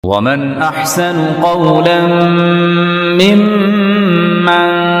ومن أحسن قولا ممن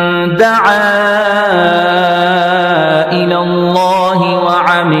دعا إلى الله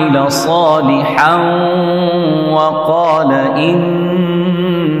وعمل صالحا وقال إنني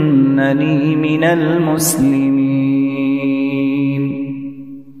من المسلمين.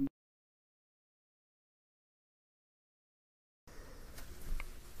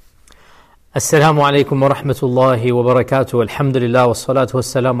 Assalamu alaikum wa rahmatullahi wa barakatuh. Alhamdulillah wa salatu wa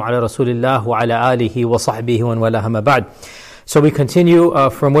salamu ala rasulillah wa ala alihi wa sahbihi wa walaha ma ba'd. So we continue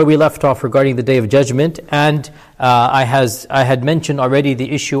from where we left off regarding the Day of Judgment, and I had mentioned already the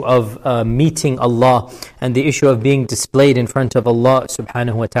issue of meeting Allah and the issue of being displayed in front of Allah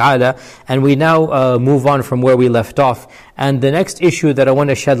subhanahu wa ta'ala, and we now move on from where we left off. And the next issue that I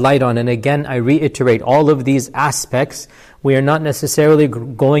want to shed light on, and again I reiterate, all of these aspects, we are not necessarily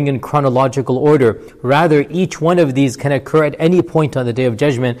going in chronological order. Rather, each one of these can occur at any point on the Day of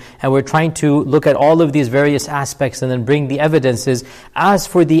Judgment, and we're trying to look at all of these various aspects and then bring the evidences. As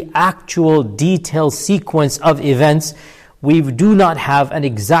for the actual detailed sequence of events, we do not have an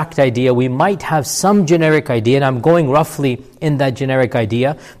exact idea. We might have some generic idea, and I'm going roughly in that generic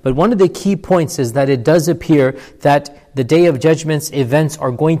idea. But one of the key points is that it does appear that the Day of Judgment's events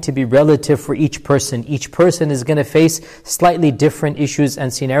are going to be relative for each person. Each person is going to face slightly different issues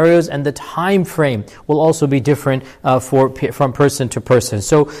and scenarios, and the time frame will also be different from person to person.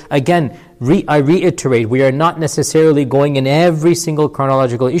 So again, I reiterate, we are not necessarily going in every single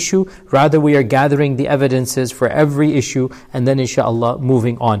chronological issue. Rather, we are gathering the evidences for every issue, and then inshallah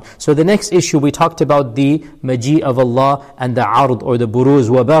moving on. So the next issue, we talked about the maji of Allah and the ard or the buruz.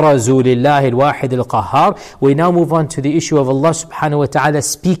 وَبَرَزُوا لِلَّهِ الْوَاحِدِ الْقَهَّارِ. We now move on to the issue of Allah subhanahu wa ta'ala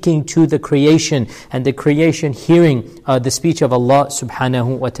speaking to the creation, and the creation hearing the speech of Allah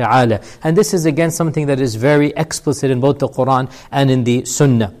subhanahu wa ta'ala. And this is again something that is very explicit in both the Quran and in the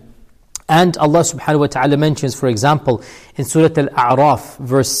Sunnah. And Allah subhanahu wa ta'ala mentions, for example, in Surah Al-A'raf,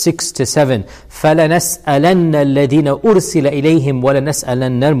 verse 6 to 7, فَلَنَسْأَلَنَّ الَّذِينَ أُرْسِلَ إِلَيْهِمْ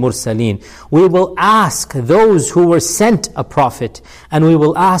وَلَنَسْأَلَنَّ الْمُرْسَلِينَ. We will ask those who were sent a prophet, and we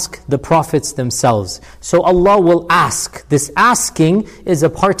will ask the prophets themselves. So Allah will ask. This asking is a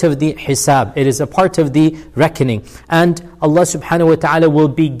part of the hisab. It is a part of the reckoning. And Allah subhanahu wa ta'ala will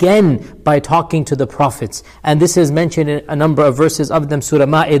begin by talking to the prophets. And this is mentioned in a number of verses of them, Surah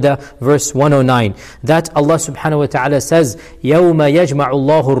Ma'idah, verse 109. That Allah subhanahu wa ta'ala says, يَوْمَ يَجْمَعُ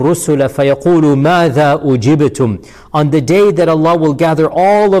اللَّهُ الرُّسُلَ فَيَقُولُ مَاذَا أُجِبْتُمْ. On the day that Allah will gather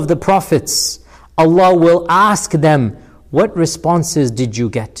all of the prophets, Allah will ask them, what responses did you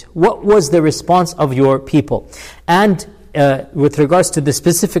get? What was the response of your people? And with regards to the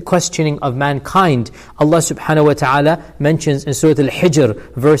specific questioning of mankind, Allah subhanahu wa ta'ala mentions in Surah Al-Hijr,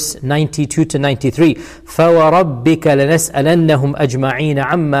 verse 92 to 93, فَوَرَبِّكَ لَنَسْأَلَنَّهُمْ أَجْمَعِينَ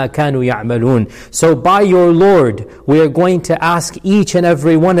عَمَّا كَانُوا يَعْمَلُونَ. So by your Lord, we are going to ask each and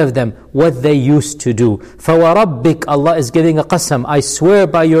every one of them what they used to do. فَوَرَبِّكَ, Allah is giving a qasam, I swear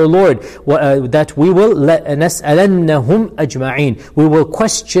by your Lord, that we will نَسْأَلَنَّهُمْ أَجْمَعِينَ. We will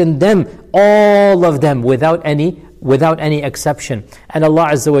question them, all of them, without any exception. And Allah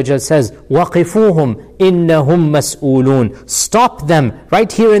Azza wa Jal says, وَقِفُوهُمْ إِنَّهُمْ مَسْئُولُونَ. Stop them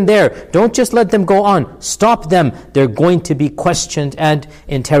right here and there. Don't just let them go on. Stop them. They're going to be questioned and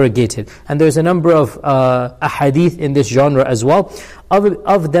interrogated. And there's a number of ahadith in this genre as well.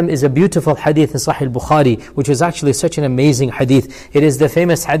 Of them is a beautiful hadith in Sahih Bukhari, which is actually such an amazing hadith. It is the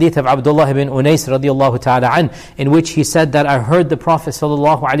famous hadith of Abdullah ibn Unais radiallahu ta'ala an, in which he said that I heard the Prophet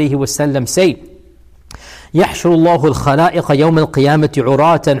sallallahu alaihi wasallam say, يَحْشُرُ اللَّهُ الْخَلَائِقَ يَوْمَ الْقِيَامَةِ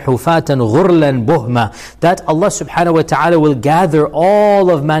عُرَاةً حُفَاةً غُرْلًا بُهْمًا. That Allah subhanahu wa ta'ala will gather all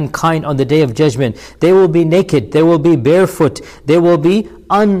of mankind on the Day of Judgment. They will be naked, they will be barefoot, they will be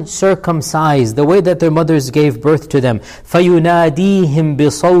uncircumcised, the way that their mothers gave birth to them. فَيُنَادِيهِمْ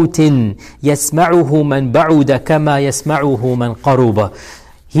بِصَوْتٍ يَسْمَعُهُ مَنْ بَعُدَ كَمَا يَسْمَعُهُ مَنْ قَرُبَ.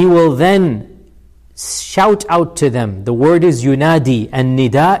 He will then shout out to them. The word is yunadi, and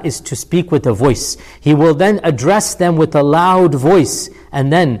nida is to speak with a voice. He will then address them with a loud voice.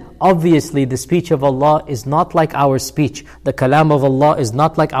 And then, obviously, the speech of Allah is not like our speech. The kalam of Allah is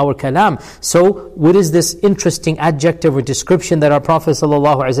not like our kalam. So, what is this interesting adjective or description that our Prophet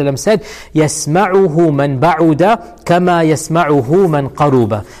ﷺ said? يَسْمَعُهُ مَنْ بَعُدَ كَمَا يَسْمَعُهُ مَنْ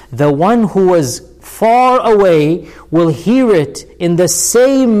قَرُوبَ. The one who was far away will hear it in the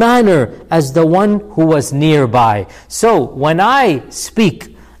same manner as the one who was nearby. So, when I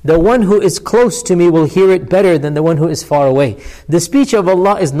speak, The one who is close to me will hear it better than the one who is far away. The speech of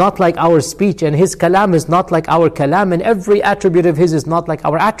Allah is not like our speech, and His kalam is not like our kalam, and every attribute of His is not like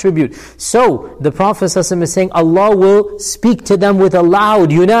our attribute. So, the Prophet ﷺ is saying, Allah will speak to them with a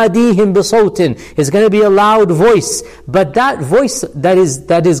loud, yunadihim bisawtin. It's going to be a loud voice. But that voice that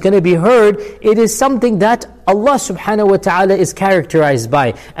is going to be heard, it is something that Allah subhanahu wa ta'ala is characterized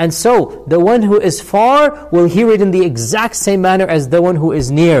by. And so, the one who is far will hear it in the exact same manner as the one who is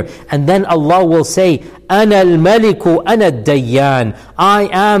near. And then Allah will say, أَنَا الْمَلِكُ أَنَا الدَّيَّانِ, I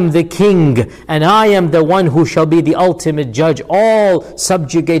am the king, and I am the one who shall be the ultimate judge. All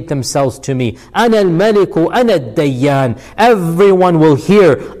subjugate themselves to me. أَنَا الْمَلِكُ أَنَا الدَّيَّانِ. Everyone will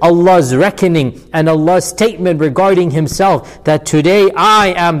hear Allah's reckoning and Allah's statement regarding Himself, that today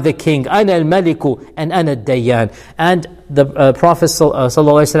I am the king. أَنَا الْمَلِكُ and أَنَا الدَّيَّانِ. And the Prophet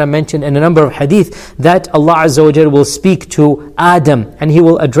ﷺ mentioned in a number of hadith that Allah Azza wa Jalla will speak to Adam, and He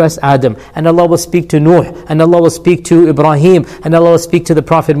will address Adam, and Allah will speak to Nuh, and Allah will speak to Ibrahim, and Allah will speak to the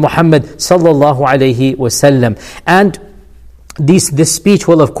Prophet Muhammad sallallahu alaihi wasallam. And this speech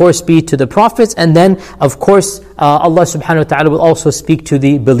will of course be to the prophets, and then of course Allah subhanahu wa ta'ala will also speak to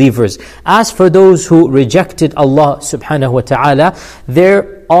the believers. As for those who rejected Allah subhanahu wa ta'ala,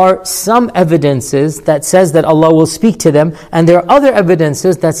 there are some evidences that says that Allah will speak to them, and there are other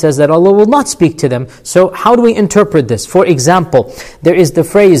evidences that says that Allah will not speak to them. So how do we interpret this? For example, there is the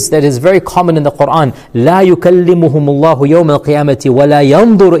phrase that is very common in the Quran, لا يكلمهم الله يوم القيامة ولا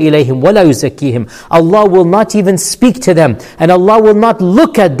ينظر إليهم ولا يزكيهم. Allah will not even speak to them, and Allah will not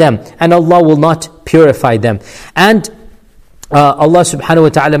look at them, and Allah will not purify them. And Allah subhanahu wa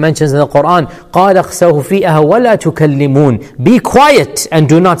ta'ala mentions in the Quran, قَالَ اخْسَوْهُ فِيهَا وَلَا تُكَلِّمُونَ. Be quiet and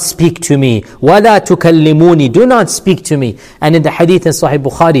do not speak to me. وَلَا تُكَلِّمُونِ. Do not speak to me. And in the hadith in Sahih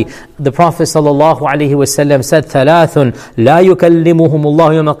Bukhari, the Prophet sallallahu alaihi wasallam said, ثَلَاثٌ لَا يُكَلِّمُهُمُ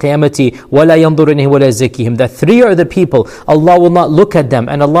اللَّهُ يَوْمَ الْقِيَامَةِ وَلَا يَنْظُرُ إِلَيْهِمْ وَلَا يُزَكِّيهِمْ. That three are the people, Allah will not look at them,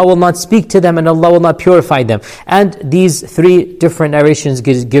 and Allah will not speak to them, and Allah will not purify them. And these three different narrations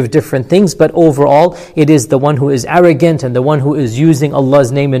give different things, but overall, it is the one who is arrogant and the one who is using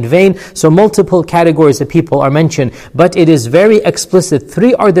Allah's name in vain. So multiple categories of people are mentioned, but it is very explicit.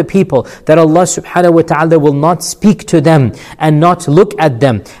 Three are the people that Allah subhanahu wa ta'ala will not speak to them and not look at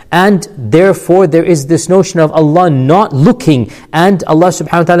them. And therefore there is this notion of Allah not looking and Allah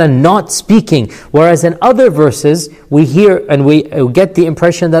subhanahu wa ta'ala not speaking. Whereas in other verses, we hear and we get the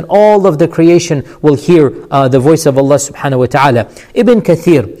impression that all of the creation will hear the voice of Allah subhanahu wa ta'ala. Ibn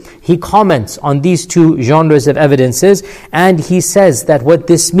Kathir, he comments on these two genres of evidences, and he says that what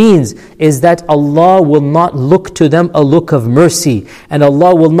this means is that Allah will not look to them a look of mercy, and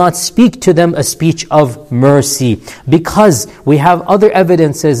Allah will not speak to them a speech of mercy, because we have other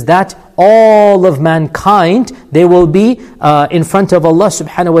evidences that all of mankind, they will be in front of Allah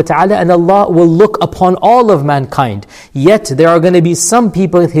subhanahu wa ta'ala, and Allah will look upon all of mankind. Yet there are going to be some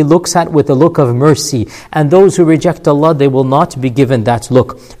people He looks at with a look of mercy, and those who reject Allah, they will not be given that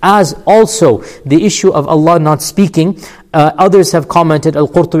look. As also the issue of Allah not speaking, others have commented,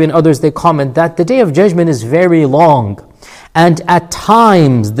 Al-Qurtubi and others, they comment that the Day of Judgment is very long. And at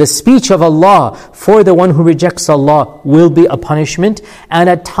times, the speech of Allah for the one who rejects Allah will be a punishment. And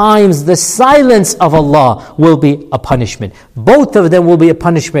at times, the silence of Allah will be a punishment. Both of them will be a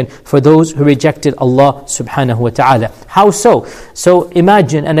punishment for those who rejected Allah subhanahu wa ta'ala. How so? So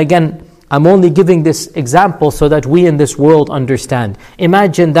imagine, and again, I'm only giving this example so that we in this world understand.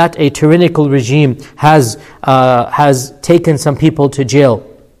 Imagine that a tyrannical regime has taken some people to jail,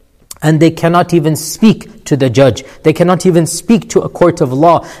 and they cannot even speak to the judge. They cannot even speak to a court of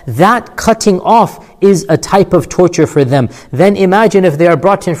law. That cutting off is a type of torture for them. Then imagine if they are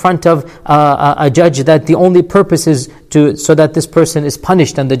brought in front of a judge that the only purpose is so that this person is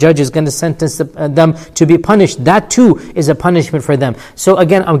punished, and the judge is going to sentence them to be punished. That too is a punishment for them. So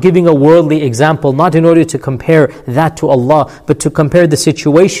again, I'm giving a worldly example, not in order to compare that to Allah, but to compare the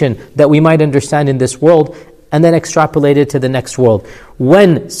situation that we might understand in this world, and then extrapolate it to the next world.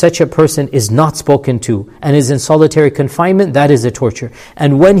 When such a person is not spoken to and is in solitary confinement, that is a torture.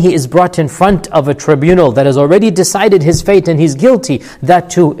 And when he is brought in front of a tribunal that has already decided his fate and he's guilty, that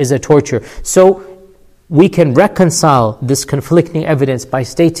too is a torture. So we can reconcile this conflicting evidence by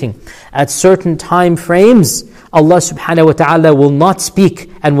stating, at certain time frames, Allah subhanahu wa ta'ala will not speak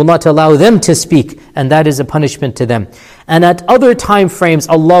and will not allow them to speak, and that is a punishment to them. And at other time frames,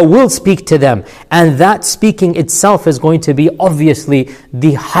 Allah will speak to them, and that speaking itself is going to be obviously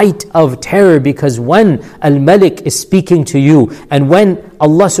the height of terror, because when Al-Malik is speaking to you, and when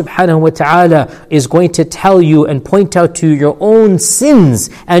Allah subhanahu wa ta'ala is going to tell you and point out to you your own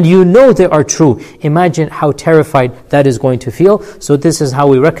sins, and you know they are true. Imagine how terrified that is going to feel. So this is how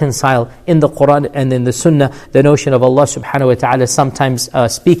we reconcile in the Quran and in the Sunnah the notion of Allah subhanahu wa ta'ala sometimes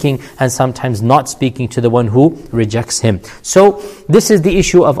speaking and sometimes not speaking to the one who rejects Him. So this is the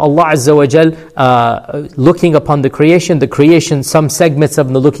issue of Allah Azza wa Jal looking upon the creation, some segments of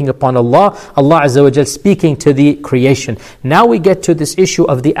the looking upon Allah Azza wa Jal speaking to the creation. Now we get to this issue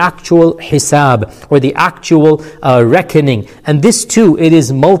of the actual hisab, or the actual reckoning. And this too, it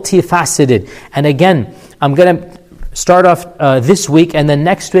is multifaceted. And again, I'm going to start off this week, and then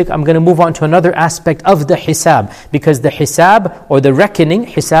next week I'm going to move on to another aspect of the hisab, because the hisab or the reckoning,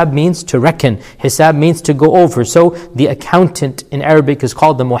 hisab means to reckon, hisab means to go over. So the accountant in Arabic is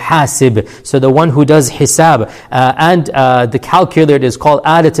called the muhasib, so the one who does hisab, and the calculator is called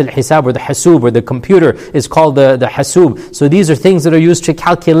alat al-hisab, or the hasub, or the computer is called the hasub. So these are things that are used to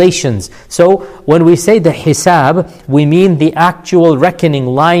calculations. So when we say the hisab, we mean the actual reckoning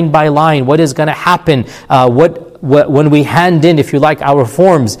line by line, what is going to happen, when we hand in, if you like, our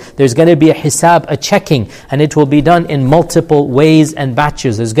forms, there's going to be a hisab, a checking, and it will be done in multiple ways and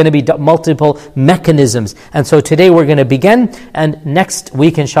batches. There's going to be multiple mechanisms. And so today we're going to begin, and next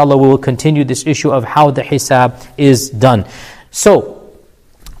week, inshallah, we will continue this issue of how the hisab is done. So,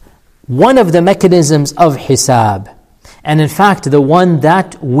 one of the mechanisms of hisab, and in fact, the one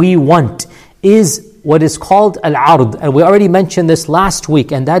that we want, is what is called al-ard. And we already mentioned this last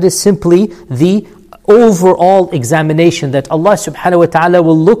week, and that is simply the overall examination that Allah subhanahu wa ta'ala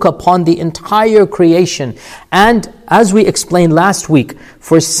will look upon the entire creation. And as we explained last week,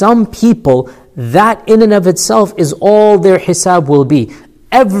 for some people, that in and of itself is all their hisab will be.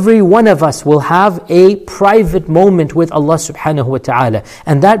 Every one of us will have a private moment with Allah subhanahu wa ta'ala.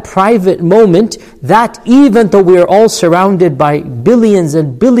 And that private moment, that even though we are all surrounded by billions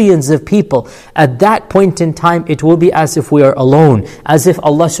and billions of people, at that point in time, it will be as if we are alone. As if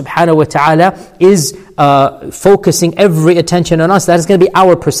Allah subhanahu wa ta'ala is focusing every attention on us. That is going to be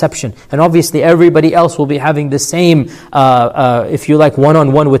our perception. And obviously everybody else will be having the same, if you like,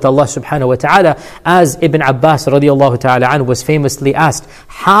 one-on-one with Allah subhanahu wa ta'ala. As Ibn Abbas radiallahu ta'ala anhu was famously asked,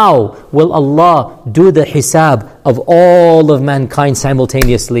 how will Allah do the hisab of all of mankind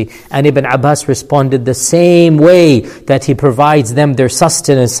simultaneously? And Ibn Abbas responded the same way that He provides them their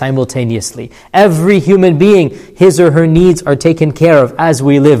sustenance simultaneously. Every human being, his or her needs are taken care of as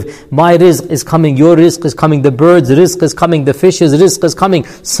we live. My rizq is coming, your rizq is coming, the birds' rizq is coming, the fishes' rizq is coming.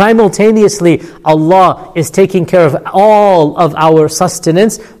 Simultaneously, Allah is taking care of all of our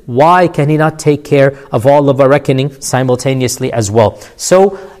sustenance. Why can He not take care of all of our reckoning simultaneously as well?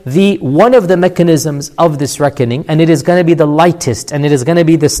 So, one of the mechanisms of this reckoning, and it is going to be the lightest, and it is going to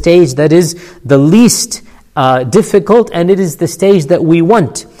be the stage that is the least difficult, and it is the stage that we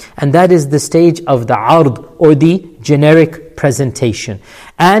want, and that is the stage of the ard, or the generic presentation.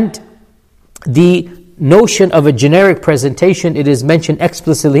 And the notion of a generic presentation, it is mentioned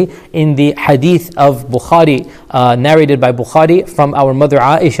explicitly in the hadith of Bukhari, narrated by Bukhari from our mother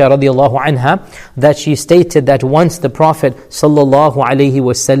Aisha radiallahu anha, that she stated that once the Prophet sallallahu alaihi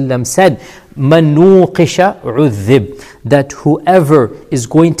wasallam said, "Man nuqisha udhib," that whoever is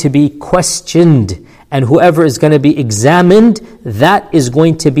going to be questioned and whoever is going to be examined, that is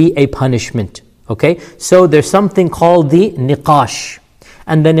going to be a punishment. Okay, so there's something called the niqash.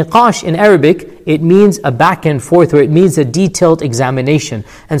 And the niqash in Arabic, it means a back and forth, or it means a detailed examination.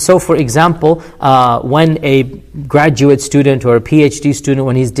 And so, for example, when a graduate student or a PhD student,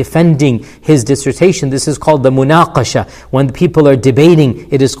 when he's defending his dissertation, this is called the munaqasha. When people are debating,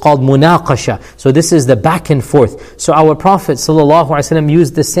 it is called munaqasha. So this is the back and forth. So our Prophet ﷺ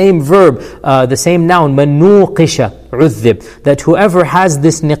used the same verb, the same noun, man nuqisha udhib, that whoever has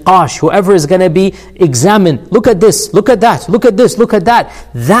this niqash, whoever is going to be examined, look at this, look at that, look at this, look at that,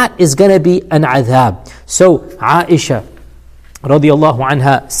 that is going to be an adhab. So Aisha radiallahu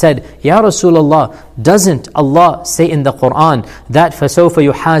anha said, Ya Rasulullah, doesn't Allah say in the Quran that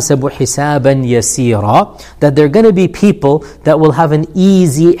فَسَوْفَ يُحَاسَبُ حِسَابًا يَسِيرًا, that there are going to be people that will have an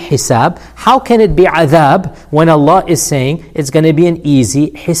easy hisab? How can it be adhab when Allah is saying it's going to be an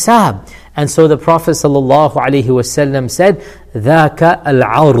easy hisab? And so the Prophet ﷺ said, ذَاكَ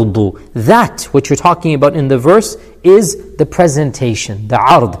الْعَرْضُ, that which you're talking about in the verse is the presentation, the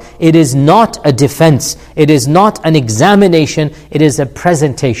ard. It is not a defense, it is not an examination, it is a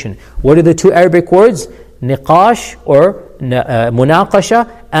presentation. What are the two Arabic words? Niqash or munaqasha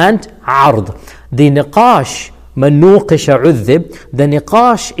and ard. The niqash, man nuqisha udhib, the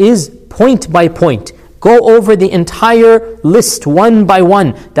niqash is point by point. Go over the entire list one by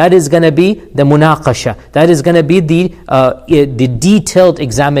one. That is going to be the munaqasha. That is going to be the detailed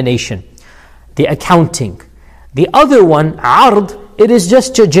examination, the accounting. The other one, ard, it is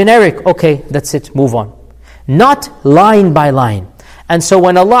just a generic, okay, that's it, move on. Not line by line. And so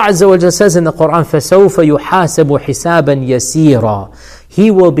when Allah Azza wa Jalla says in the Quran, فَسَوْفَ يُحَاسَبُ حِسَابًا يَسِيرًا, He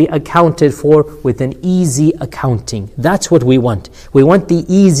will be accounted for with an easy accounting. That's what we want. We want the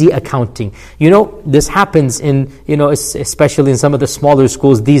easy accounting. This happens in, especially in some of the smaller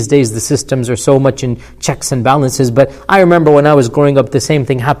schools. These days the systems are so much in checks and balances. But I remember when I was growing up, the same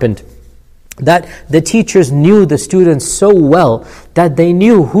thing happened. That the teachers knew the students so well that they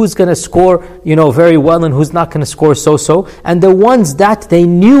knew who's going to score, very well and who's not going to score so-so. And the ones that they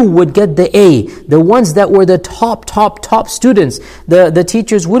knew would get the A, the ones that were the top students, the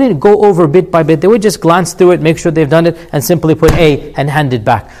teachers wouldn't go over bit by bit. They would just glance through it, make sure they've done it, and simply put A and hand it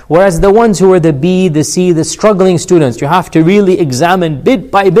back. Whereas the ones who were the B, the C, the struggling students, you have to really examine bit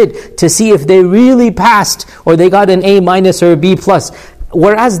by bit to see if they really passed or they got an A- or a B+.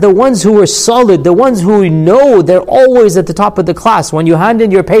 Whereas the ones who are solid, the ones who know they're always at the top of the class, when you hand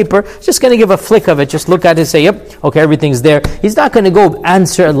in your paper, just going to give a flick of it, just look at it and say, yep, okay, everything's there. He's not going to go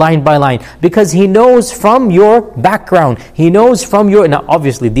answer line by line, because he knows from your background, he knows from your... Now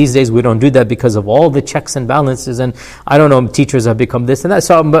obviously these days we don't do that because of all the checks and balances, and I don't know, teachers have become this and that.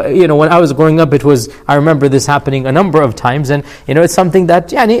 So, when I was growing up, I remember this happening a number of times, and it's something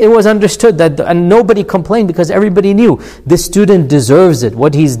that, it was understood, that, and nobody complained because everybody knew this student deserves it.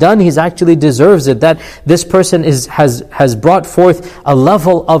 What he's done, he's actually deserves it. That this person has brought forth a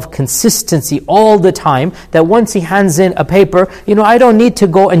level of consistency all the time, that once he hands in a paper, I don't need to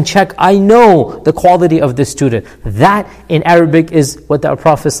go and check. I know the quality of this student. That in Arabic is what the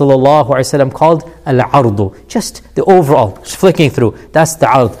Prophet ﷺ called al-ardu. Just the overall, just flicking through. That's the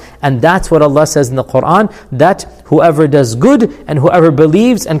ard. And that's what Allah says in the Quran, that whoever does good and whoever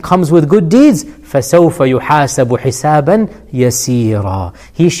believes and comes with good deeds, فَسَوْفَ يُحَاسَبُ حِسَابًا يَسِيرًا,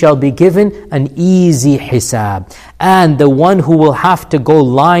 he shall be given an easy hisab. And the one who will have to go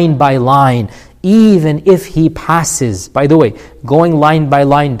line by line, even if he passes. By the way, going line by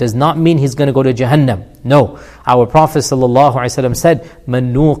line does not mean he's going to go to Jahannam. No. Our Prophet ﷺ said,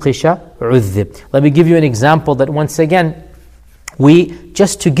 مَنْ نُوقِشَ عُذِّبْ. Let me give you an example that once again,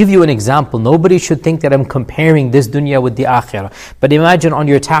 just to give you an example, nobody should think that I'm comparing this dunya with the akhirah. But imagine on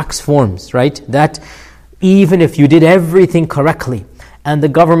your tax forms, right? That even if you did everything correctly, and the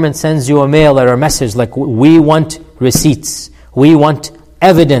government sends you a mail or a message like, we want receipts, we want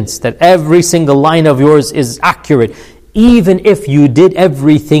evidence that every single line of yours is accurate. Even if you did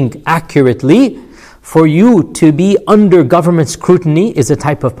everything accurately, for you to be under government scrutiny is a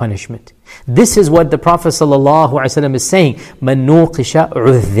type of punishment. This is what the Prophet ﷺ is saying, مَنْ نُوقِشَ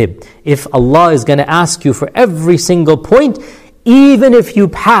عُذِّبْ. If Allah is going to ask you for every single point, even if you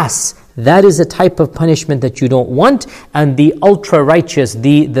pass, that is a type of punishment that you don't want, and the ultra-righteous,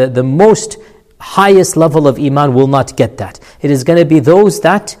 the most highest level of iman will not get that. It is going to be those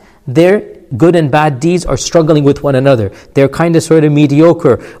that their good and bad deeds are struggling with one another. They're kind of sort of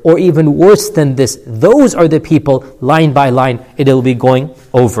mediocre, or even worse than this. Those are the people, line by line, it'll be going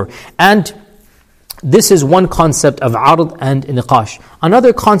over. And this is one concept of ard and niqash.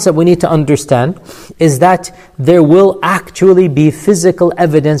 Another concept we need to understand is that there will actually be physical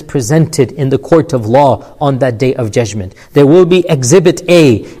evidence presented in the court of law on that day of judgment. There will be exhibit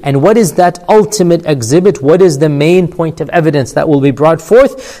A. And what is that ultimate exhibit? What is the main point of evidence that will be brought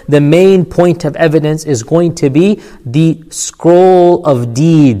forth? The main point of evidence is going to be the scroll of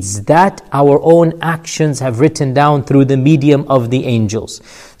deeds that our own actions have written down through the medium of the angels.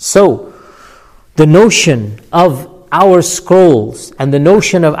 So, the notion of our scrolls and the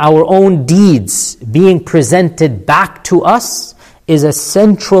notion of our own deeds being presented back to us is a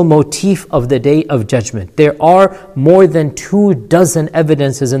central motif of the Day of Judgment. There are more than 24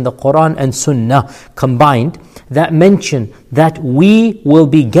 evidences in the Quran and Sunnah combined that mention that we will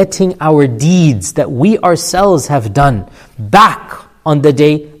be getting our deeds that we ourselves have done back on the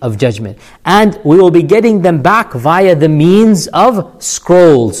Day of Judgment. And we will be getting them back via the means of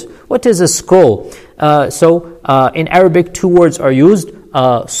scrolls. What is a scroll? In Arabic, two words are used,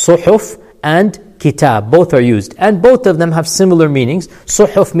 suhuf and kitab. Both are used. And both of them have similar meanings.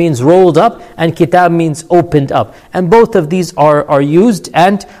 Suhuf means rolled up, and kitab means opened up. And both of these are used,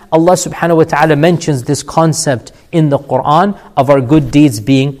 and Allah subhanahu wa ta'ala mentions this concept in the Quran of our good deeds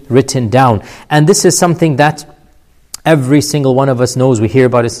being written down. And this is something that Every single one of us knows, we hear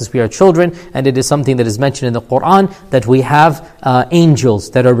about it since we are children, and it is something that is mentioned in the Qur'an, that we have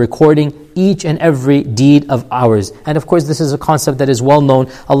angels that are recording each and every deed of ours. And of course, this is a concept that is well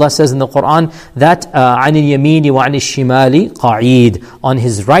known. Allah says in the Qur'an that عَنِ الْيَمِينِ وَعَنِ الشِّمَالِ قَعِيدٌ, on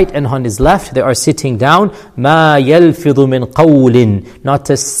his right and on his left they are sitting down. مَا يَلْفِظُ مِنْ قَوْلٍ, not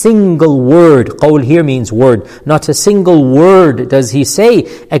a single word. Qawl here means word. Not a single word does he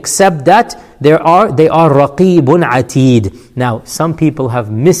say, except that they are raqibun atid. Now, some people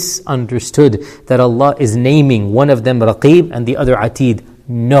have misunderstood that Allah is naming one of them raqib and the other atid.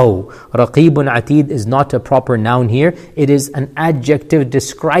 No, raqibun atid is not a proper noun here. It is an adjective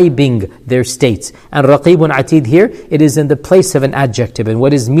describing their states. And raqibun atid here, it is in the place of an adjective. And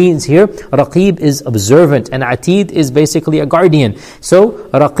what it means here, raqib is observant, and atid is basically a guardian. So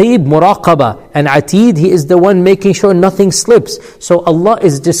raqib, muraqaba, and atid, he is the one making sure nothing slips. So Allah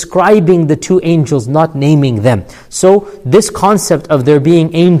is describing the two angels, not naming them. So this concept of there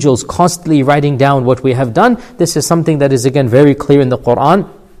being angels constantly writing down what we have done, this is something that is again very clear in the Qur'an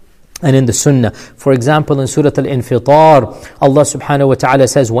and in the Sunnah. For example, in Surah Al-Infitar, Allah subhanahu wa ta'ala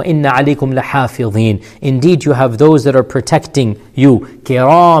says, وَإِنَّ عَلَيْكُمْ لَحَافِظِينَ, indeed you have those that are protecting you.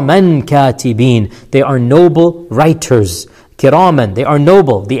 كِرَامًا كَاتِبِينَ, they are noble writers. Kiraman, they are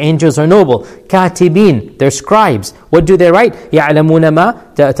noble. The angels are noble. Katibin, they're scribes. What do they write? يَعْلَمُونَ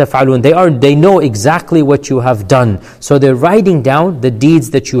مَا تَفْعَلُونَ, they know exactly what you have done. So they're writing down the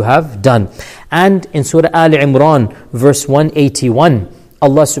deeds that you have done. And in Surah Al-Imran, verse 181,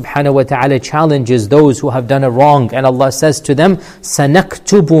 Allah subhanahu wa ta'ala challenges those who have done a wrong, and Allah says to them,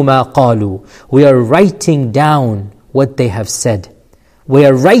 سَنَكْتُبُ مَا قَالُوا, we are writing down what they have said. We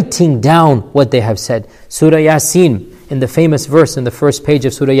are writing down what they have said. Surah Yasin, in the famous verse in the first page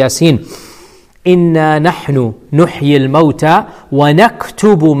of Surah Yasin, إِنَّا نَحْنُ نُحْيِي الْمَوْتَى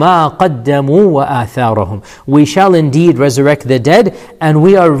وَنَكْتُبُ مَا قَدَّمُوا وَآثَارَهُم, we shall indeed resurrect the dead, and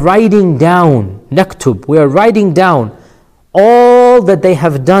we are writing down, naktub, we are writing down all that they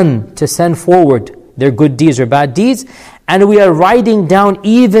have done to send forward their good deeds or bad deeds, and we are writing down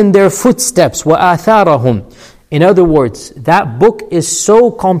even their footsteps, وَآثَارَهُم. In other words, that book is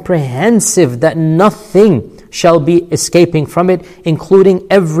so comprehensive that nothing shall be escaping from it, including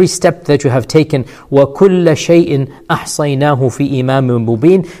every step that you have taken. وَكُلَّ شَيْءٍ أَحْصَيْنَاهُ فِي إِمَامٍ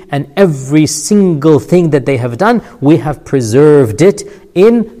مُبِينٍ, and every single thing that they have done, we have preserved it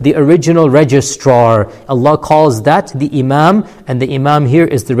in the original registrar. Allah calls that the Imam, and the Imam here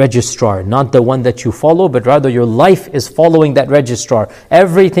is the registrar, not the one that you follow, but rather your life is following that registrar.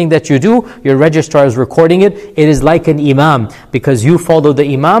 Everything that you do, your registrar is recording it. It is like an Imam, because you follow the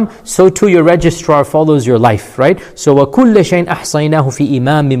Imam, so too your registrar follows your life, right? So وَكُلَّ شَيْءٍ أَحْصَيْنَاهُ فِي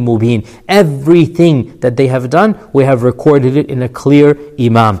إِمَامٍ مُبِينٍ, everything that they have done, we have recorded it in a clear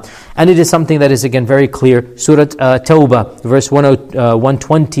Imam. And it is something that is again very clear. Surah Tawbah, verse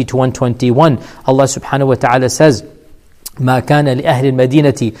 120 to 121, Allah subhanahu wa ta'ala says, ما كان لأهل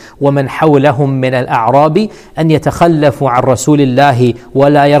المدينة ومن حولهم من الأعراب أن يتخلفوا عن رسول الله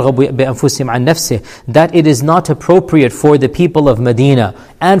ولا يرغب بأنفسهم عن نفسه, that it is not appropriate for the people of Medina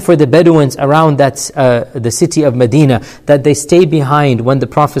and for the Bedouins around that the city of Medina, that they stay behind when the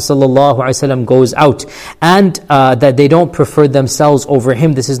Prophet ﷺ goes out, and that they don't prefer themselves over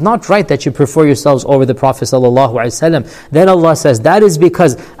him. This is not right that you prefer yourselves over the Prophet ﷺ. Then Allah says, that is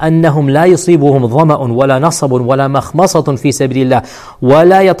because أنهم لا يصيبهم ظمأ ولا نصب ولا مخمصة في سبيل الله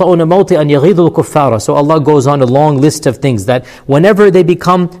ولا يطؤون موطئا يغيظ الكفار. So Allah goes on a long list of things that whenever they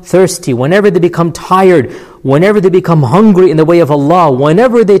become thirsty, whenever they become tired, whenever they become hungry in the way of Allah,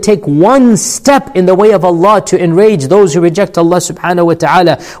 whenever they take one step in the way of Allah to enrage those who reject Allah subhanahu wa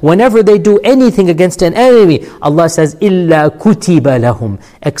ta'ala, whenever they do anything against an enemy, Allah says, إِلَّا كُتِبَ لَهُمْ,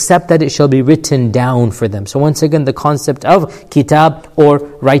 except that it shall be written down for them. So once again, the concept of kitab, or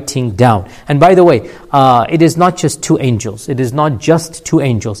writing down. And by the way, it is not just two angels. It is not just two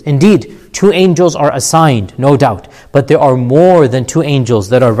angels. Indeed, two angels are assigned, no doubt. But there are more than two angels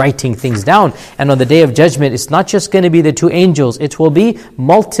that are writing things down. And on the Day of Judgment, it's not just going to be the two angels. It will be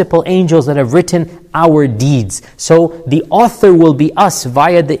multiple angels that have written our deeds. So the author will be us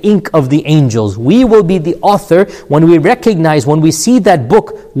via the ink of the angels. We will be the author. When we recognize, when we see that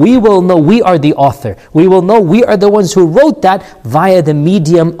book, we will know we are the author. We will know we are the ones who wrote that via the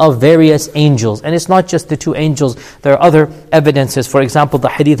medium of various angels. And it's not just the two angels. There are other evidences. For example, the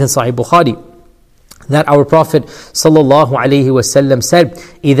hadith in Sahih Bukhari, that our Prophet sallallahu alaihi wasallam said,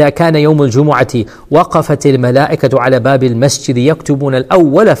 إِذَا كَانَ يَوْمُ الْجُمُعَةِ وَقَفَتِ الْمَلَائِكَةُ عَلَى بَابِ الْمَسْجِدِ يَكْتُبُونَ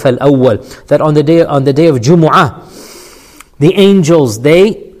الْأَوَّلَ فَالْأَوَّلِ, that on the day of Jumu'ah, the angels,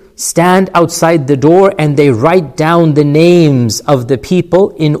 they stand outside the door and they write down the names of the people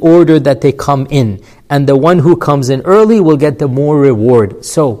in order that they come in. and the one who comes in early will get the more reward.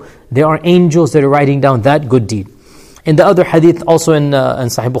 So there are angels that are writing down that good deed. In the other hadith, also in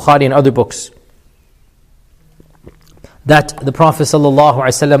Sahih Bukhari and other books, that the Prophet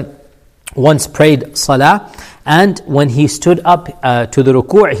ﷺ once prayed salah, and when he stood up to the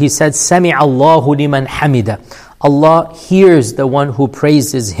ruku', he said, "Sami' Allahu liman hamida." Allah hears the one who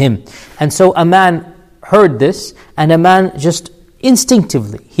praises Him. And so a man heard this, and a man just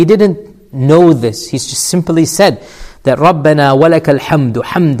instinctively, he didn't know this, he just simply said that رَبَّنَا وَلَكَ الْحَمْدُ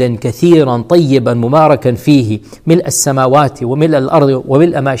حَمْدًا كَثِيرًا طَيِّبًا مُبَارَكًا فِيهِ مِلْءَ السَّمَاوَاتِ وَمِلْءَ الْأَرْضِ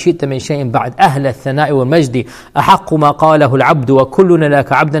وَمِلْءَ مَا شِئْتَ مِنْ شَيْءٍ بَعْدَ أَهْلَ الثَّنَاءِ وَالْمَجْدِ أَحَقُّ مَا قَالَهُ الْعَبْدُ وَكُلُّنَا لَكَ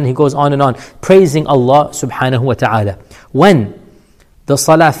عَبْدًا. He goes on and on, praising Allah subhanahu wa ta'ala. When the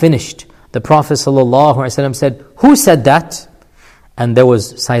salah finished, the Prophet ﷺ said, "Who said that?" And there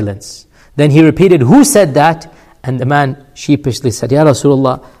was silence. Then he repeated, "Who said that?" And the man sheepishly said, "Ya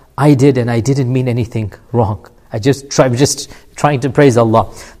Rasulullah, I did, and I didn't mean anything wrong. I'm just trying to praise Allah."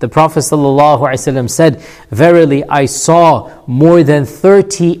 The Prophet ﷺ said, "Verily I saw more than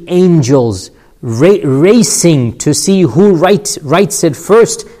 30 angels racing to see who writes it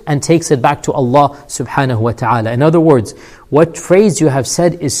first and takes it back to Allah subhanahu wa ta'ala." In other words, what phrase you have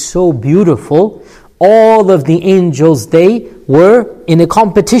said is so beautiful. All of the angels, they were in a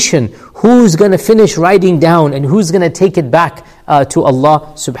competition. Who's going to finish writing down and who's going to take it back to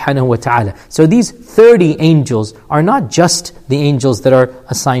Allah subhanahu wa ta'ala. So these 30 angels are not just the angels that are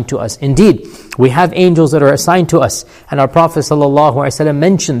assigned to us. Indeed, we have angels that are assigned to us. And our Prophet ﷺ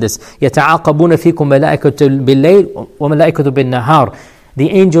mentioned this. يَتَعَاقَبُونَ فِيكُمْ مَلَائِكَةُ بِاللَّيْلِ وَمَلَائِكَةُ بِالنَّهَارِ.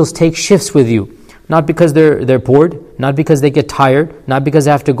 The angels take shifts with you. Not because they're bored, not because they get tired, not because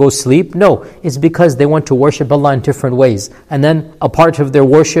they have to go sleep. No, it's because they want to worship Allah in different ways. And then a part of their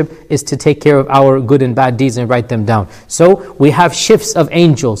worship is to take care of our good and bad deeds and write them down. So we have shifts of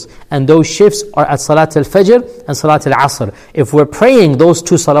angels, and those shifts are at Salat al-Fajr and Salat al-Asr. If we're praying those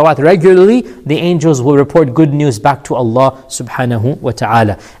two salawat regularly, the angels will report good news back to Allah subhanahu wa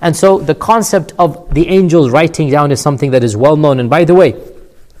ta'ala. And so the concept of the angels writing down is something that is well known. And by the way,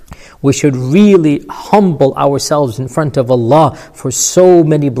 we should really humble ourselves in front of Allah for so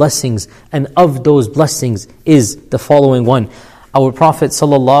many blessings. And of those blessings is the following one. Our Prophet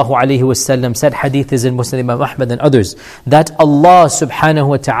ﷺ said, hadith is in Muslim, Imam Ahmad and others, that Allah subhanahu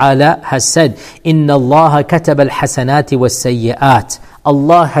wa ta'ala has said, إِنَّ اللَّهَ كَتَبَ الْحَسَنَاتِ وَالسَّيِّئَاتِ.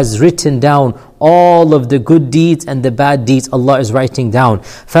 Allah has written down all of the good deeds and the bad deeds. Allah is writing down.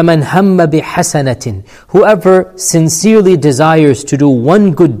 فَمَنْ هَمَّ بِحَسَنَةٍ. Whoever sincerely desires to do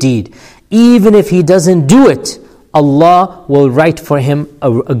one good deed, even if he doesn't do it, Allah will write for him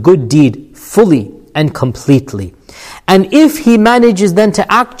a good deed fully and completely. And if he manages then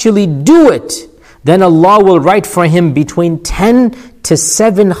to actually do it, then Allah will write for him between 10 to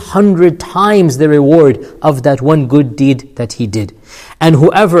 700 times the reward of that one good deed that he did. And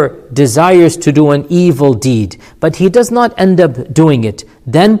whoever desires to do an evil deed, but he does not end up doing it,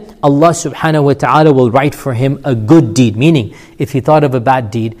 then Allah subhanahu wa ta'ala will write for him a good deed. Meaning, if he thought of a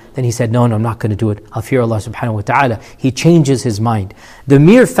bad deed, then he said, no, I'm not going to do it. I'll fear Allah subhanahu wa ta'ala. He changes his mind. The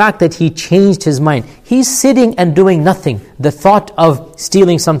mere fact that he changed his mind, he's sitting and doing nothing. The thought of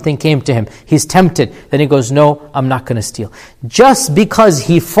stealing something came to him. He's tempted. Then he goes, no, I'm not going to steal. Just because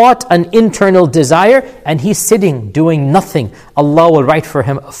he fought an internal desire and he's sitting doing nothing, Allah will write for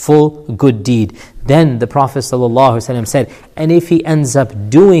him a full good deed. Then the Prophet ﷺ said, and if he ends up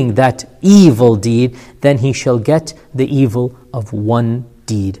doing that evil deed, then he shall get the evil of one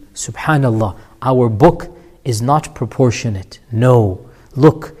deed. Subhanallah, our book is not proportionate. No.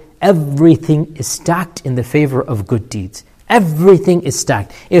 Look, everything is stacked in the favor of good deeds. Everything is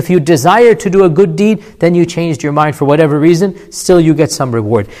stacked. If you desire to do a good deed, then you changed your mind for whatever reason, still you get some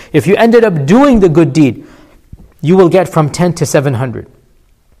reward. If you ended up doing the good deed, you will get from 10 to 700.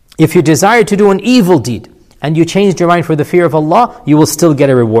 If you desire to do an evil deed, and you changed your mind for the fear of Allah, you will still get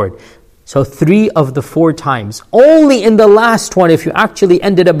a reward. So 3 of the 4 times. Only in the last one, if you actually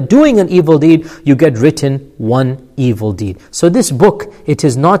ended up doing an evil deed, you get written 1 evil deed. So this book, it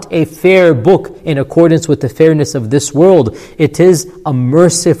is not a fair book in accordance with the fairness of this world. It is a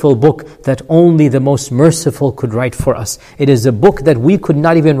merciful book that only the most merciful could write for us. It is a book that we could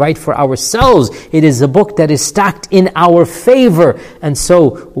not even write for ourselves. It is a book that is stacked in our favor. And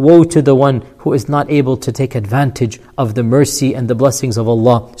so, woe to the one who is not able to take advantage of the mercy and the blessings of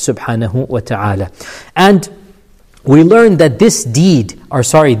Allah subhanahu wa ta'ala. And we learn that these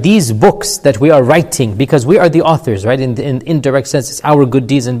books that we are writing, because we are the authors, right? In indirect sense, it's our good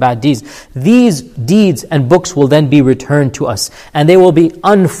deeds and bad deeds. These deeds and books will then be returned to us, and they will be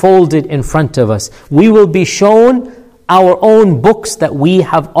unfolded in front of us. We will be shown our own books that we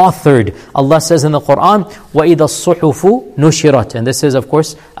have authored. Allah says in the Quran, وَإِذَا الصُّحُفُ نُشِرَتْ. And this is, of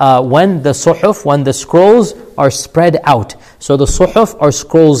course, when the suhuf, when the scrolls are spread out. So the suhuf are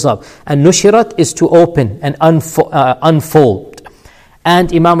scrolls up. And nushirat is to open and unfold.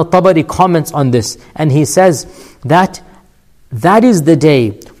 And Imam al-Tabari comments on this. And he says that is the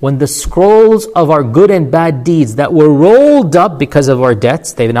day when the scrolls of our good and bad deeds that were rolled up because of our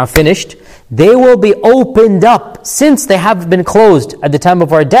debts, they've now finished, they will be opened up. Since they have been closed at the time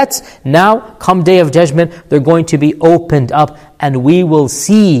of our debts, now come Day of Judgment, they're going to be opened up and we will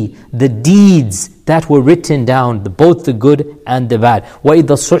see the deeds that were written down, both the good and the bad. وَإِذَا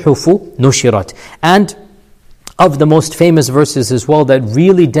الصُّحُفُ نُشِرَتْ. And of the most famous verses as well that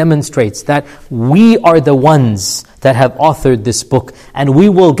really demonstrates that we are the ones that have authored this book and we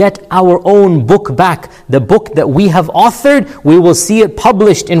will get our own book back. The book that we have authored, we will see it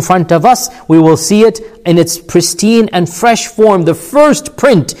published in front of us. We will see it in its pristine and fresh form, the first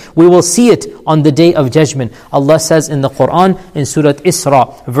print. We will see it on the Day of Judgment. Allah says in the Quran, in Surah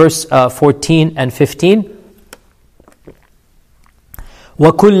Isra, verse 14 and 15,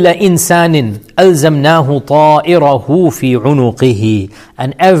 وَكُلَّ إِنسَانٍ أَلْزَمْنَاهُ طَائِرَهُ فِي عُنُقِهِ.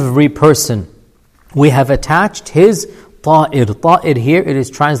 And every person, we have attached his ta'ir. Ta'ir here, it is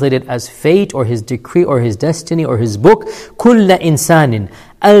translated as fate or his decree or his destiny or his book. كُلَّ إِنسَانٍ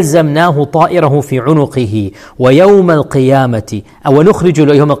أَلْزَمْنَاهُ طَائِرَهُ فِي عُنُقِهِ وَيَوْمَ الْقِيَامَةِ وَنُخْرِجُ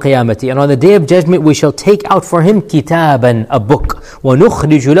لَهُ يَوْمَ الْقِيَامَةِ. And on the Day of Judgment we shall take out for him كِتَابًا, a book.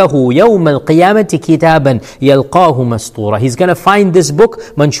 وَنُخْرِجُ لَهُ يَوْمَ الْقِيَامَةِ كِتَابًا يَلْقَاهُ مَسْطُورًا. He's going to find this book,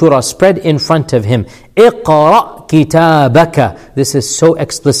 manshura, spread in front of him. اقرأ كتابك. This is so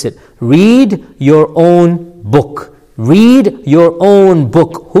explicit. Read your own book. Read your own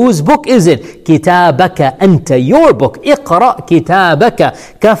book. Whose book is it? كتابك أنت, your book. اقرأ كتابك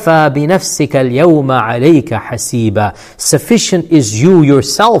كفى بنفسك اليوم عليك حسيبا. Sufficient is you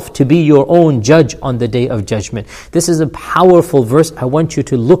yourself to be your own judge on the Day of Judgment. This is a powerful verse. I want you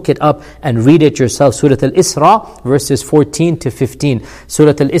to look it up and read it yourself. Surah Al-Isra, verses 14 to 15.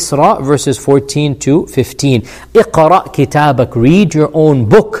 Surah Al-Isra, verses 14 to 15. اقرأ كتابك. Read your own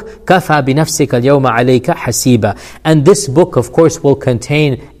book. كفى بنفسك اليوم عليك حسيبا. And this book, of course, will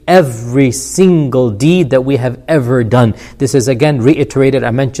contain every single deed that we have ever done. This is again reiterated.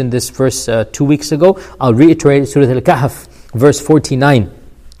 I mentioned this verse 2 weeks ago. I'll reiterate Surah Al-Kahf, verse 49.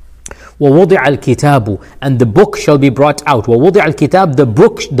 وَوُضِعَ الْكِتَابُ. And the book shall be brought out. وَوُضِعَ الْكِتَابُ.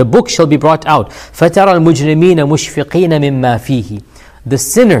 The book shall be brought out. فَتَرَى الْمُجْرِمِينَ مُشْفِقِينَ مِمَّا فِيهِ. The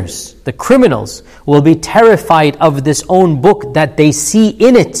sinners, the criminals, will be terrified of this own book that they see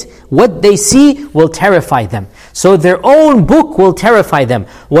in it. What they see will terrify them. So their own book will terrify them.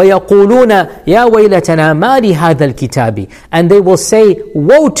 وَيَقُولُونَ يَا وَيْلَتَنَا مَا لِهَذَا الْكِتَابِ. And they will say,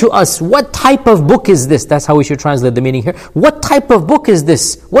 woe to us, what type of book is this? That's how we should translate the meaning here. What type of book is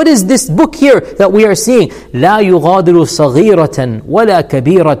this? What is this book here that we are seeing? لَا يُغَادِرُ صَغِيرَةً وَلَا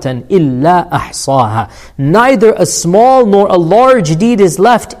كَبِيرَةً إِلَّا أَحْصَاهَا. Neither a small nor a large deed is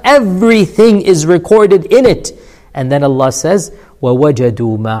left. Everything is recorded in it. And then Allah says,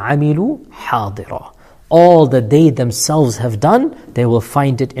 وَوَجَدُوا مَا عَمِلُوا حَاضِرًا. All that they themselves have done, they will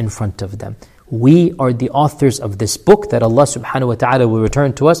find it in front of them. We are the authors of this book that Allah subhanahu wa ta'ala will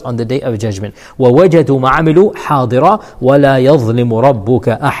return to us on the Day of Judgment. وَوَجَدُوا مَا عَمِلُوا حَاضِرًا وَلَا يَظْلِمُ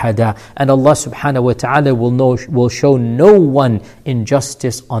رَبُّكَ أَحَدًا. And Allah subhanahu wa ta'ala will show no one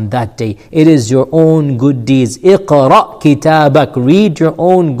injustice on that day. It is your own good deeds. اقرأ كتابك. Read your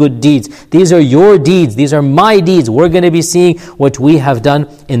own good deeds. These are your deeds. These are my deeds. We're going to be seeing what we have done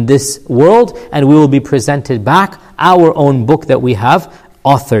in this world, and we will be presented back our own book that we have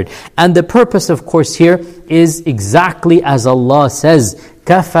authored. And the purpose, of course, here is exactly as Allah says,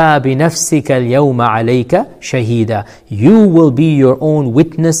 كَفَى بِنَفْسِكَ الْيَوْمَ عَلَيْكَ شَهِيدًا. You will be your own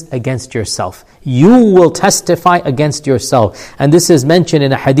witness against yourself. You will testify against yourself. And this is mentioned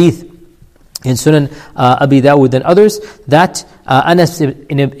in a hadith in Sunan Abi Dawud and others, that Anas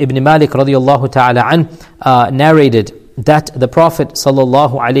ibn Malik radiyallahu ta'ala an narrated that the Prophet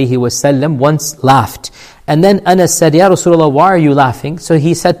sallallahu alaihi wasallam once laughed. And then Anas said, Ya Rasulullah, why are you laughing? So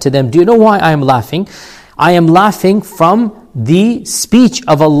he said to them, do you know why I am laughing? I am laughing from the speech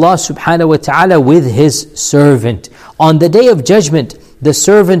of Allah subhanahu wa ta'ala with His servant. On the Day of Judgment, the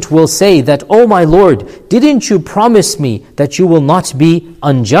servant will say that, oh my Lord, didn't you promise me that you will not be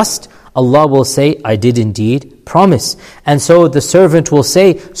unjust? Allah will say, I did indeed promise. And so the servant will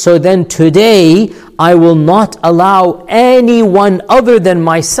say, so then today I will not allow anyone other than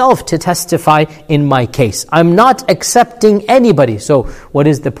myself to testify in my case. I'm not accepting anybody. So what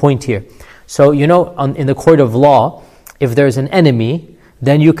is the point here? So in the court of law, if there's an enemy,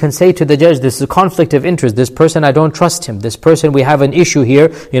 then you can say to the judge, this is a conflict of interest. This person, I don't trust him. This person, we have an issue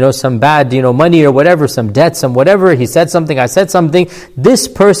here, some bad, money or whatever, some debt, some whatever. He said something, I said something. This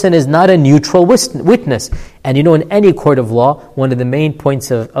person is not a neutral witness. And in any court of law, one of the main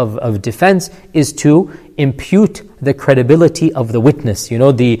points of defense is to impute the credibility of the witness.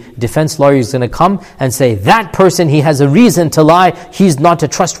 The defense lawyer is going to come and say, that person, he has a reason to lie. He's not a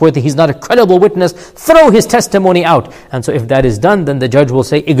trustworthy, he's not a credible witness. Throw his testimony out. And so if that is done, then the judge will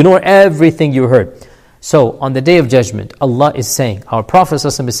say, ignore everything you heard. So on the Day of Judgment, Allah is saying, our Prophet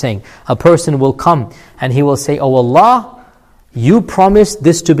ﷺ is saying, a person will come and he will say, oh Allah, you promised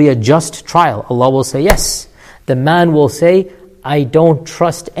this to be a just trial. Allah will say, yes. The man will say, I don't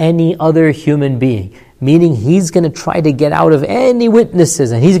trust any other human being. Meaning he's going to try to get out of any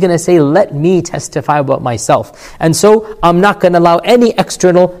witnesses and he's going to say, let me testify about myself. And so I'm not going to allow any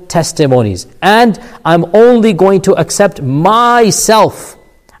external testimonies. And I'm only going to accept myself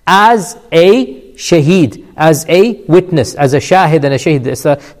as a shaheed, as a witness, as a shahid and a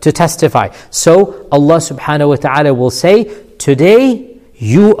shaheed to testify. So Allah subhanahu wa ta'ala will say, today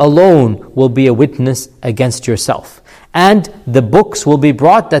you alone will be a witness against yourself. And the books will be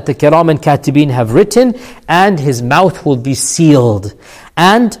brought that the Kiram and Katibin have written, and his mouth will be sealed.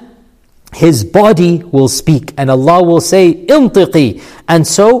 And his body will speak. And Allah will say, intiqi. And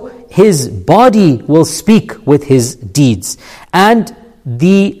so his body will speak with his deeds. And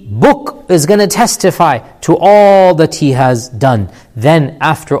the book is going to testify to all that he has done. Then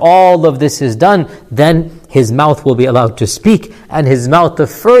after all of this is done, then his mouth will be allowed to speak. And his mouth, the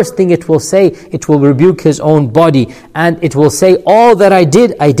first thing it will say, it will rebuke his own body. And it will say, all that I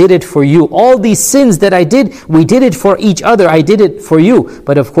did it for you. All these sins that I did, we did it for each other. I did it for you.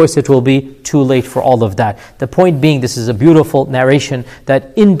 But of course it will be too late for all of that. The point being, this is a beautiful narration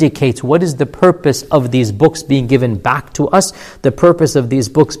that indicates what is the purpose of these books being given back to us. The purpose of these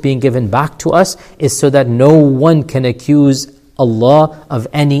books being given back to us is so that no one can accuse Allah of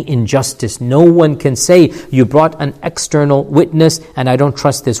any injustice. No one can say, you brought an external witness and I don't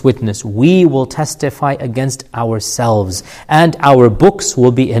trust this witness. We will testify against ourselves and our books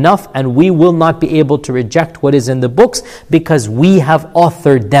will be enough, and we will not be able to reject what is in the books because we have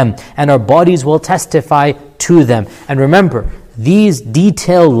authored them, and our bodies will testify to them. And remember, these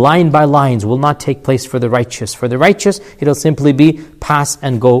detailed line by lines will not take place for the righteous. For the righteous, it'll simply be pass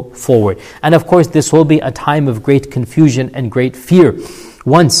and go forward. And of course, this will be a time of great confusion and great fear.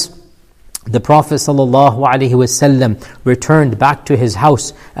 Once the Prophet ﷺ returned back to his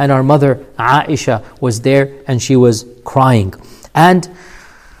house, and our mother Aisha was there and she was crying. And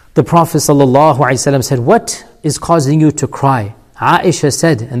the Prophet ﷺ said, what is causing you to cry? Aisha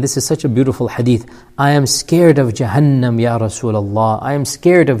said, and this is such a beautiful hadith, I am scared of Jahannam, Ya Rasulullah. I am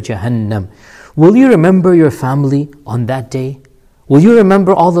scared of Jahannam. Will you remember your family on that day? Will you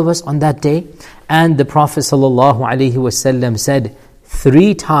remember all of us on that day? And the Prophet ﷺ said,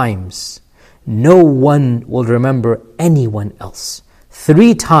 3 times, no one will remember anyone else.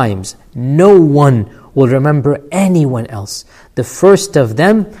 3 times, no one will remember anyone else. The first of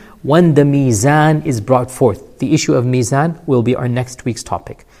them, when the mizan is brought forth. The issue of mizan will be our next week's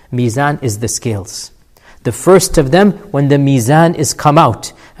topic. Mizan is the scales. The first of them, when the mizan is come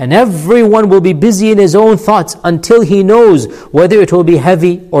out, and everyone will be busy in his own thoughts until he knows whether it will be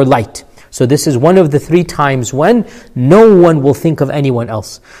heavy or light. So this is one of the 3 times when no one will think of anyone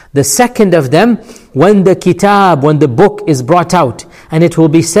else. The second of them, when the kitab, when the book is brought out, and it will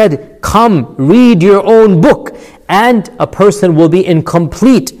be said, come, read your own book, and a person will be in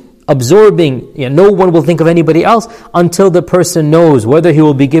complete absorbing, no one will think of anybody else until the person knows whether he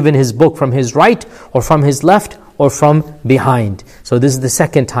will be given his book from his right or from his left or from behind. So this is the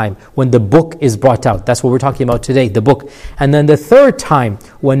second time when the book is brought out. That's what we're talking about today, the book. And then the third time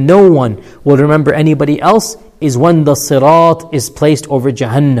when no one will remember anybody else is when the sirat is placed over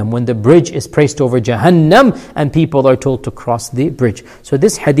Jahannam, when the bridge is placed over Jahannam and people are told to cross the bridge. So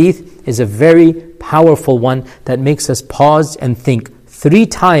this hadith is a very powerful one that makes us pause and think. 3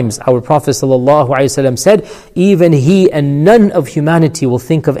 times our Prophet ﷺ said, even he and none of humanity will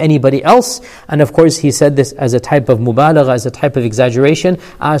think of anybody else. And of course he said this as a type of mubalagha, as a type of exaggeration.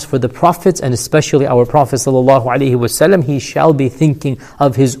 As for the Prophets, and especially our Prophet ﷺ, he shall be thinking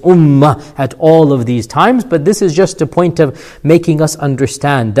of his ummah at all of these times. But this is just a point of making us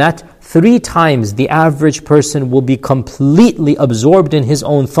understand that 3 times the average person will be completely absorbed in his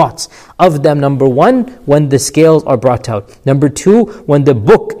own thoughts. Of them, number 1, when the scales are brought out. Number 2, when the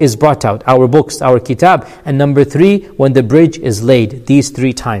book is brought out, our books, our kitab. And number 3, when the bridge is laid. These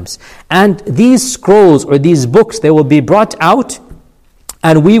 3 times. And these scrolls or these books, they will be brought out,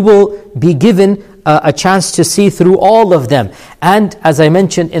 and we will be given a chance to see through all of them. And as I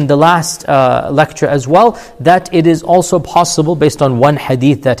mentioned in the last lecture as well, that it is also possible, based on one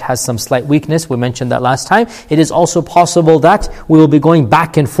hadith that has some slight weakness, we mentioned that last time, it is also possible that we will be going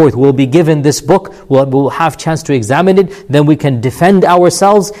back and forth. We will be given this book, we'll have chance to examine it, then we can defend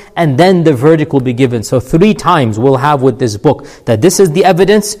ourselves, and then the verdict will be given. So 3 times we'll have with this book, that this is the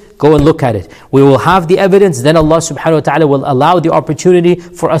evidence, go and look at it. We will have the evidence, then Allah subhanahu wa ta'ala will allow the opportunity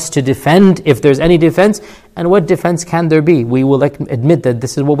for us to defend, if there's any defense. And what defense can there be? We will admit that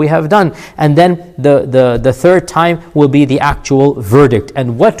this is what we have done. And then the third time will be the actual verdict.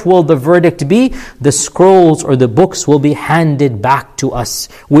 And what will the verdict be? The scrolls or the books will be handed back to us.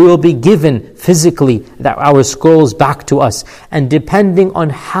 We will be given physically our scrolls back to us. And depending on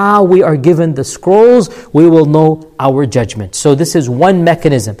how we are given the scrolls, we will know our judgment. So this is one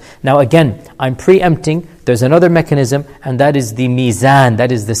mechanism. Now again, I'm preempting. There's another mechanism, and that is the mizan,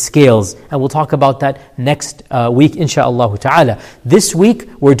 that is the scales. And we'll talk about that next week, insha'Allah ta'ala. This week,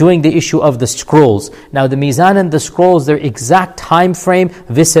 we're doing the issue of the scrolls. Now the mizan and the scrolls, their exact time frame,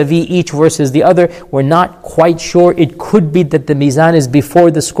 vis-a-vis each versus the other, we're not quite sure. It could be that the mizan is before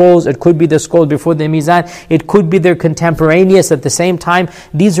the scrolls, it could be the scrolls before the mizan, it could be they're contemporaneous at the same time.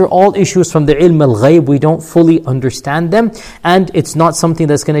 These are all issues from the ilm al-ghayb. We don't fully understand them, and it's not something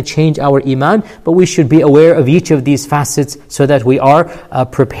that's going to change our iman, but we should be aware of each of these facets so that we are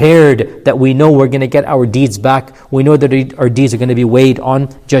prepared, that we know we're going to get our deeds back. We know that our deeds are going to be weighed on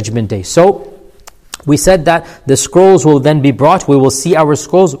Judgment Day. So, we said that the scrolls will then be brought. We will see our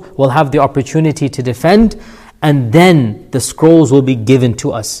scrolls. We'll have the opportunity to defend. And then the scrolls will be given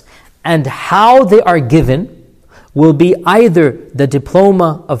to us. And how they are given will be either the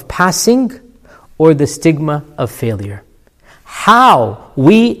diploma of passing or the stigma of failure. How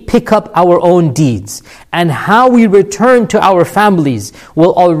we pick up our own deeds and how we return to our families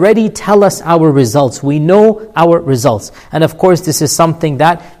will already tell us our results. We know our results. And of course, this is something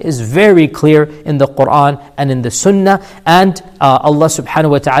that is very clear in the Quran and in the Sunnah. And Allah subhanahu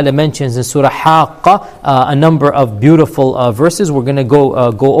wa ta'ala mentions in Surah Haqqah a number of beautiful verses. We're going to go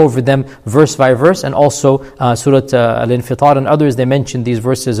over them verse by verse. And also Surah Al-Infitar and others, they mention these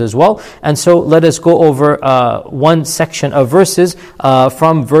verses as well. And so let us go over one section of verses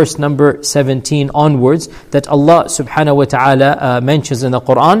from verse number 17 onwards, that Allah subhanahu wa ta'ala mentions in the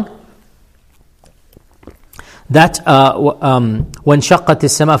Quran that وَانْشَقَّتِ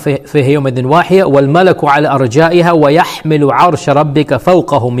السَّمَاءُ فِيهَا يَوْمَئِذٍ وَاحِيَةٌ وَالْمَلَكُ عَلَى أَرْجَائِهَا وَيَحْمِلُ عَرْشَ رَبِّكَ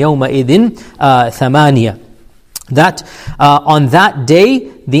فَوْقَهُمْ يَوْمَئِذٍ ثَمَانِيَةٌ. That on that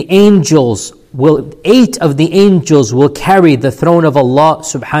day, the angels 8 of the angels will carry the throne of Allah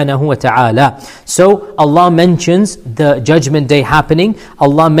subhanahu wa ta'ala. So Allah mentions the judgment day happening.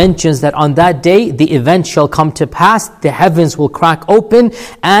 Allah mentions that on that day the event shall come to pass, the heavens will crack open,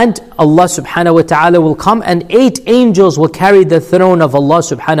 and Allah subhanahu wa ta'ala will come, and 8 angels will carry the throne of Allah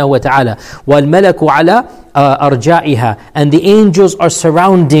subhanahu wa ta'ala. وَالْمَلَكُ عَلَى أَرْجَائِهَا. And the angels are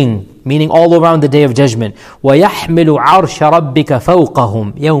surrounding, meaning all around the Day of Judgment. وَيَحْمِلُ عَرْشَ رَبِّكَ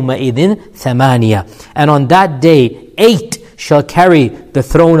فَوْقَهُمْ يَوْمَئِذٍ ثَمَانِيَةٌ. And on that day, 8 shall carry the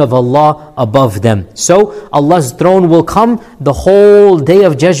throne of Allah above them. So Allah's throne will come, the whole Day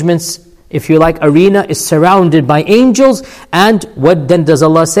of Judgment's, if you like, arena is surrounded by angels. And what then does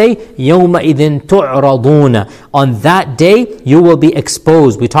Allah say? يَوْمَئِذٍ تُعْرَضُونَ. On that day, you will be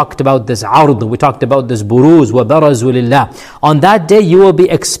exposed. We talked about this ard, we talked about this buruz, وَبَرَزُوا لِلَّهِ. On that day, you will be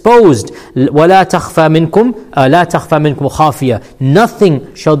exposed. وَلَا تَخْفَى مِنْكُمْ لَا تَخْفَى مِنْكُمْ خَافِيَةٌ.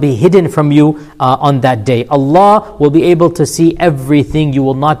 Nothing shall be hidden from you on that day. Allah will be able to see everything. You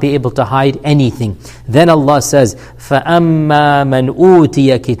will not be able to hide anything. Then Allah says, فَأَمَّا مَنْ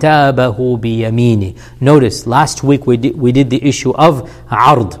أُوتِيَ كِتَابَهُ بِيَمِينِهِ. Notice, last week we did the issue of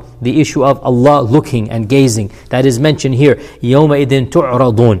ard, the issue of Allah looking and gazing. That is mentioned here. يَوْمَئِذٍ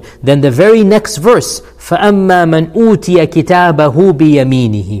تُعْرَضُونَ. Then the very next verse, فَأَمَّا مَنْ أُوتِيَ كِتَابَهُ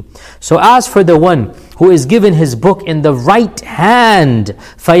بِيَمِينِهِ. So as for the one who is given his book in the right hand,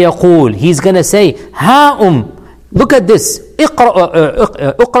 فَيَقُولُ, he's going to say, هَاؤُمْ, look at this,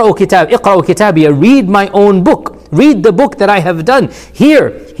 اقرأوا كتابي, read my own book. Read the book that I have done.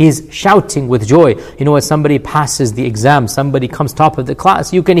 Here, he's shouting with joy. You know, when somebody passes the exam, somebody comes top of the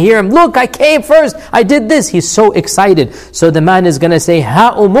class, you can hear him, look, I came first, I did this. He's so excited. So the man is going to say,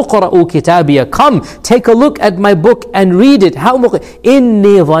 هَاؤُمْ اقرأوا كتابي, come, take a look at my book and read it.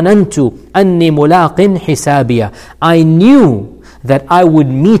 إِنِّي ظَنَنْتُ أَنِّي مُلَاقٍ حِسَابِيَ. I knew that I would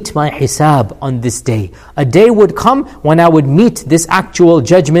meet my hisab on this day. A day would come when I would meet this actual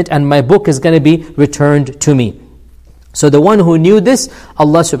judgment and my book is going to be returned to me. So the one who knew this,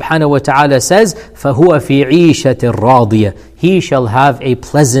 Allah subhanahu wa ta'ala says, فَهُوَ فِي عِيشَةٍ رَاضِيَةٍ. He shall have a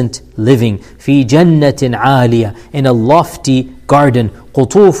pleasant living. في جنة عالية, in a lofty garden.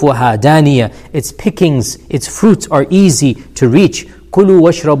 قطوفها دانية, its pickings, its fruits are easy to reach. كُلُوا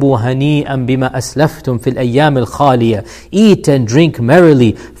وَاشْرَبُوا هَنِيئًا بِمَا أَسْلَفْتُمْ فِي الْأَيَّامِ الْخَالِيَةِ. Eat and drink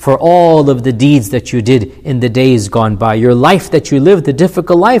merrily for all of the deeds that you did in the days gone by. Your life that you lived, the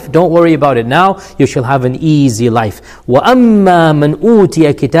difficult life, don't worry about it now. You shall have an easy life. وَأَمَّا مَنْ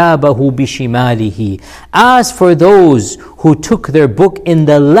أُوتِيَ كِتَابَهُ بِشِمَالِهِ. As for those who took their book in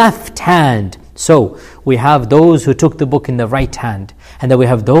the left hand. So, we have those who took the book in the right hand. And then we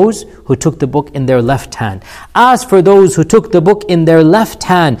have those who took the book in their left hand. As for those who took the book in their left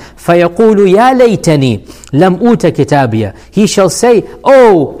hand, فَيَقُولُ يَا لَيْتَنِي لَمْ أُوتَ كِتَابِيَ. He shall say,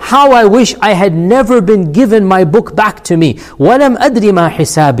 oh, how I wish I had never been given my book back to me. وَلَمْ أَدْرِ مَا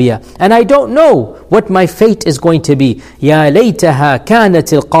حِسَابِيَ. And I don't know what my fate is going to be. يَا لَيْتَهَا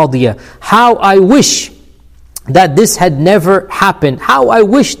كَانَتِ الْقَاضِيَةِ. How I wish that this had never happened. How I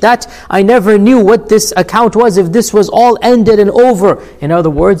wish that I never knew what this account was, if this was all ended and over. In other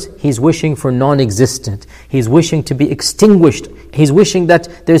words, he's wishing for non-existent. He's wishing to be extinguished. He's wishing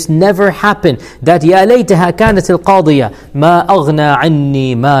that there's never happened. That يَا لَيْتَهَا كَانَتِ الْقَاضِيَةِ مَا أَغْنَى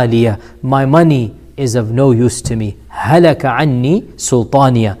عَنِّي مَالِيَ. My money is of no use to me. هَلَكَ عَنِّي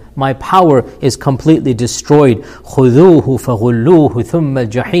سُلْطَانِيَ. My power is completely destroyed. خُذُوهُ فَغُلُّوهُ ثُمَّ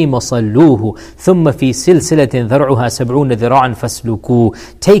الْجَحِيمَ صَلُّوهُ ثُمَّ فِي سِلْسِلَةٍ ذَرْعُهَا سَبْعُونَ ذِرَاعًا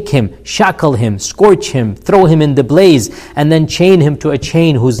فَاسْلُكُوهُ. Take him, shackle him, scorch him, throw him in the blaze, and then chain him to a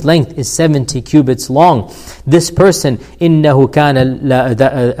chain whose length is 70 cubits long. This person, إِنَّهُ كَانَ لَا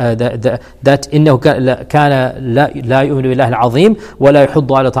يُؤْمِنُ بِاللَّهِ الْعَظِيمِ وَلَا يَحُضُّ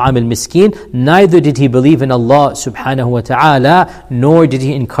عَلَى طَعَامِ الْمِسْكِينِ. Neither did he believe in Allah subhanahu wa ta'ala, nor did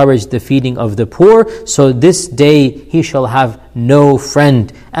he encourage the feeding of the poor. So this day he shall have no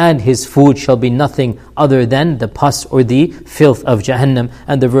friend, and his food shall be nothing other than the pus or the filth of Jahannam.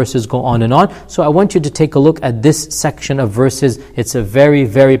 And the verses go on and on. So I want you to take a look at this section of verses. It's a very,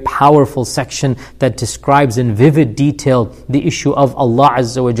 very powerful section that describes in vivid detail the issue of Allah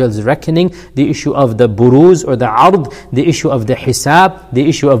Azza wa Jal's reckoning, the issue of the buruz or the ard, the issue of the hisab, the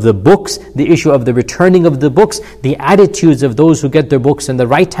issue of the books, the issue of the returning of the books, the attitudes of those who get their books in the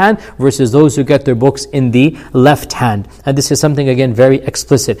right hand versus those who get their books in the left hand. And this is something again very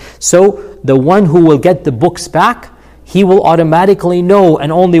explicit. So the one who will get the books back, he will automatically know,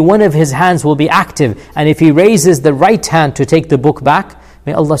 and only one of his hands will be active. And if he raises the right hand to take the book back,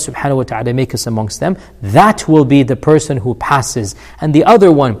 may Allah subhanahu wa ta'ala make us amongst them, that will be the person who passes. And the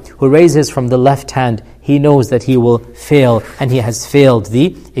other one who raises from the left hand, he knows that he will fail, and he has failed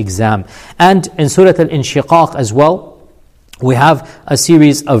the exam. And in Surah Al-Inshiqaq as well, we have a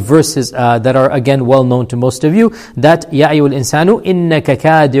series of verses that are again well known to most of you, that يَا أَيُّهَا الْإِنسَانُ إِنَّكَ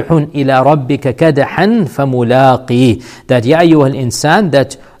كَادِحٌ إِلَىٰ رَبِّكَ كَدَحًا فَمُلَاقِيهِ. That يَا أَيُّهَا الْإِنسان,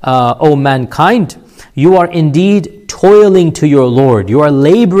 that O mankind, you are indeed toiling to your Lord. You are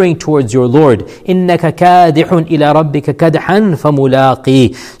laboring towards your Lord. إِنَّكَ كَادِحٌ إِلَىٰ رَبِّكَ كَدْحًا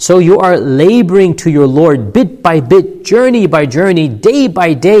فَمُلَاقِيهِ. So you are laboring to your Lord bit by bit, journey by journey, day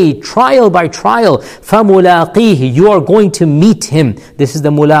by day, trial by trial. فَمُلَاقِيهِ. You are going to meet Him. This is the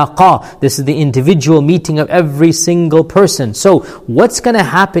mulaqa. This is the individual meeting of every single person. So what's going to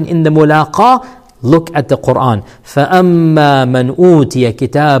happen in the mulaqa? Look at the Qur'an. فَأَمَّا مَنْ أُوتِيَ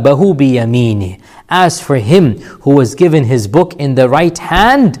كِتَابَهُ بِيَمِينِهِ. As for him who was given his book in the right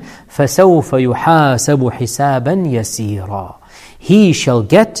hand, فَسَوْفَ يُحَاسَبُ حِسَابًا يَسِيرًا. He shall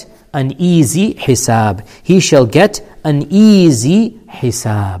get an easy hisab. He shall get an easy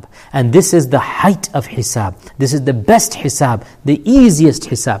hisab. And this is the height of hisab. This is the best hisab, the easiest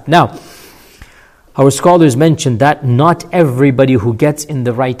hisab. Now, our scholars mentioned that not everybody who gets in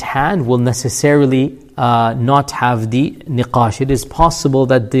the right hand will necessarily not have the niqash. It is possible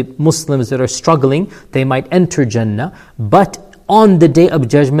that the Muslims that are struggling, they might enter Jannah, but on the Day of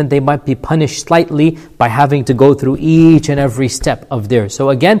Judgment, they might be punished slightly by having to go through each and every step of theirs. So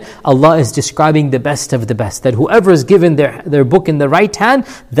again, Allah is describing the best of the best, that whoever is given their book in the right hand,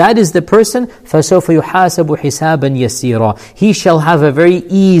 that is the person, فَسَوْفَ يُحَاسَبُ حِسَابًا يَسِيرًا. He shall have a very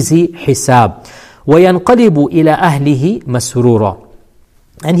easy hisab. وَيَنْقَلِبُ إِلَىٰ أَهْلِهِ مَسْرُورًا.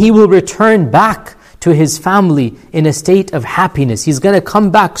 And he will return back to his family in a state of happiness. He's going to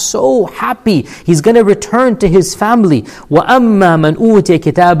come back so happy. He's going to return to his family. وَأَمَّا مَنْ أُوتِيَ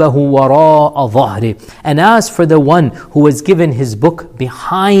كِتَابَهُ وَرَاءَ ظَهْرِهِ. And as for the one who was given his book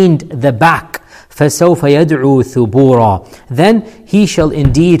behind the back, فَسَوْفَ يَدْعُو ثُبُورًا. Then he shall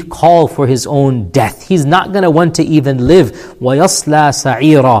indeed call for his own death. He's not going to want to even live. وَيَصْلَى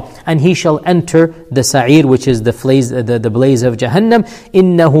سَعِيرًا. And he shall enter the sa'ir, which is the blaze of Jahannam.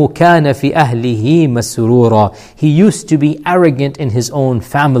 إِنَّهُ كَانَ فِي أَهْلِهِ مَسْرُورًا. He used to be arrogant in his own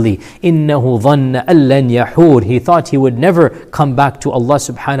family. إِنَّهُ ظَنَّ أَلَّنْ يَحُورٍ. He thought he would never come back to Allah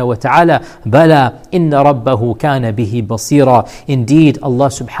subhanahu wa ta'ala. بَلَى إِنَّ رَبَّهُ كَانَ بِهِ بَصِيرًا. Indeed, Allah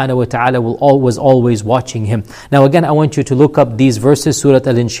subhanahu wa ta'ala was always watching him. Now again, I want you to look up these verses, Surah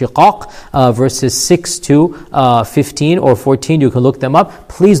Al-Inshiqaq, verses 6 to 15 or 14. You can look them up.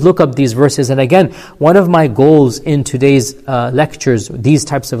 Please look up these verses. And again, one of my goals in today's lectures, these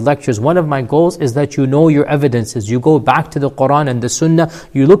types of lectures, one of my goals is that you know your evidences. You go back to the Quran and the Sunnah,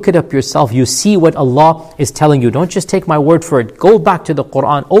 you look it up yourself, you see what Allah is telling you. Don't just take my word for it. Go back to the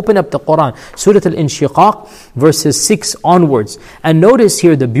Quran, open up the Quran, Surah Al-Inshiqaq, verses 6 onwards. And notice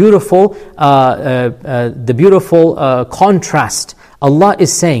here the beautiful contrast. Allah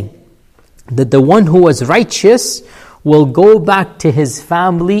is saying that the one who was righteous will go back to his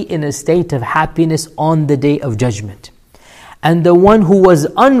family in a state of happiness on the Day of Judgment. And the one who was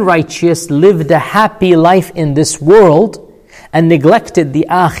unrighteous lived a happy life in this world and neglected the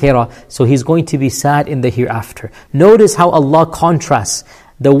akhirah, so he's going to be sad in the hereafter. Notice how Allah contrasts.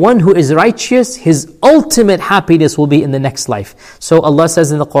 The one who is righteous, his ultimate happiness will be in the next life. So Allah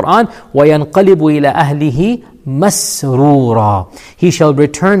says in the Quran, وَيَنْقَلِبُ إِلَىٰ أَهْلِهِ مَسْرُورًا. He shall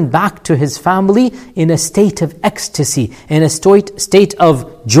return back to his family in a state of ecstasy, in a state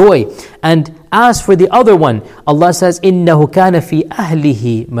of joy. And as for the other one, Allah says, إِنَّهُ كَانَ فِي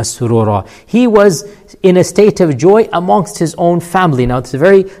أَهْلِهِ مَسْرُورًا. He was in a state of joy amongst his own family. Now it's a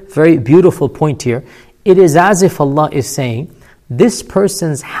very, very beautiful point here. It is as if Allah is saying, this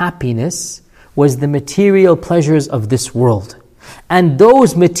person's happiness was the material pleasures of this world. And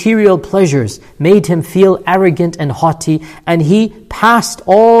those material pleasures made him feel arrogant and haughty, and he passed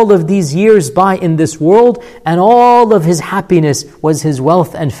all of these years by in this world, and all of his happiness was his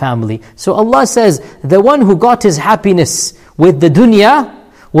wealth and family. So Allah says, the one who got his happiness with the dunya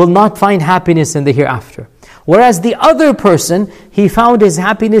will not find happiness in the hereafter. Whereas the other person, he found his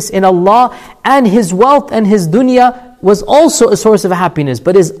happiness in Allah, and his wealth and his dunya was also a source of happiness,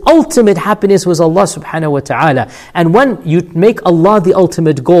 but his ultimate happiness was Allah subhanahu wa ta'ala. And when you make Allah the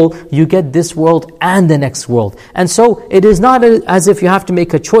ultimate goal, you get this world and the next world. And so it is not as if you have to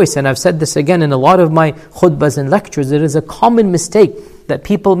make a choice. And I've said this again in a lot of my khutbahs and lectures. It is a common mistake that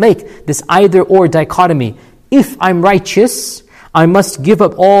people make, this either or dichotomy. If I'm righteous, I must give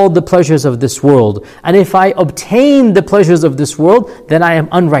up all the pleasures of this world. And if I obtain the pleasures of this world, then I am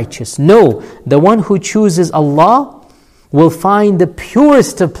unrighteous. No, the one who chooses Allah will find the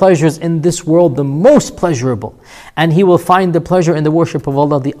purest of pleasures in this world, the most pleasurable. And he will find the pleasure in the worship of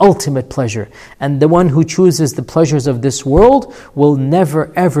Allah, the ultimate pleasure. And the one who chooses the pleasures of this world will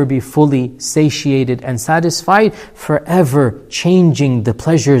never ever be fully satiated and satisfied, forever changing the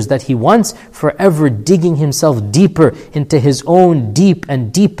pleasures that he wants, forever digging himself deeper into his own deep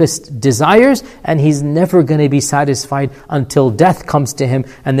and deepest desires, and he's never going to be satisfied until death comes to him,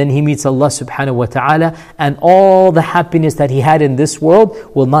 and then he meets Allah subhanahu wa ta'ala, and all the happiness that he had in this world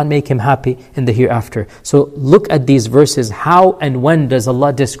will not make him happy in the hereafter. So look at these verses. How and when does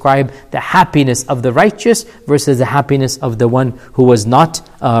Allah describe the happiness of the righteous versus the happiness of the one who was not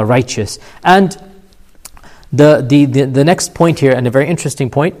righteous? And the next point here, and a very interesting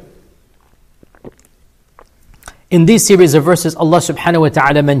point, in this series of verses, Allah subhanahu wa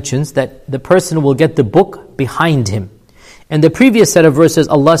ta'ala mentions that the person will get the book behind him. In the previous set of verses,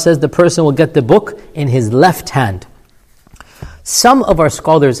 Allah says the person will get the book in his left hand. Some of our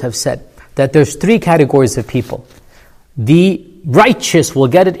scholars have said that there's three categories of people. The righteous will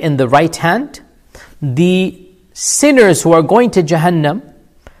get it in the right hand. The sinners who are going to Jahannam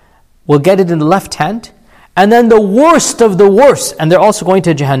will get it in the left hand. And then the worst of the worst, and they're also going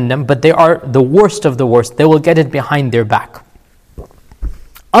to Jahannam, but they are the worst of the worst, they will get it behind their back.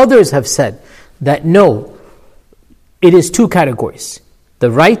 Others have said that no, it is two categories,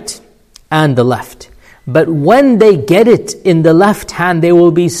 the right and the left. But when they get it in the left hand, they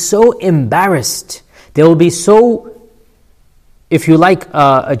will be so embarrassed. They will be so, if you like,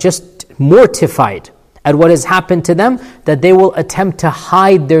 just mortified at what has happened to them, that they will attempt to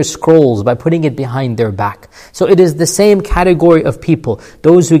hide their scrolls by putting it behind their back. So it is the same category of people.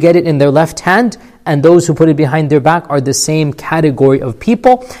 Those who get it in their left hand and those who put it behind their back are the same category of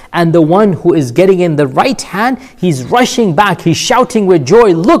people. And the one who is getting in the right hand, he's rushing back, he's shouting with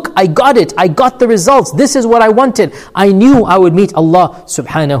joy, look, I got it, I got the results, this is what I wanted. I knew I would meet Allah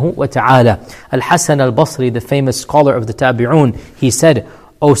subhanahu wa ta'ala. Al-Hasan al-Basri, the famous scholar of the Tabi'un, he said,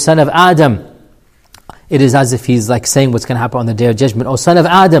 O son of Adam, it is as if he's like saying what's going to happen on the Day of Judgment. O son of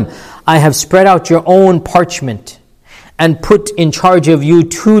Adam, I have spread out your own parchment, and put in charge of you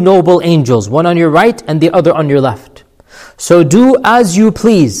 2 noble angels, one on your right and the other on your left. So do as you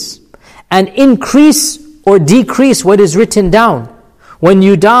please, and increase or decrease what is written down. When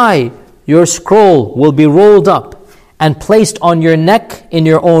you die, your scroll will be rolled up and placed on your neck in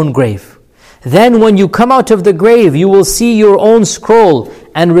your own grave. Then when you come out of the grave, you will see your own scroll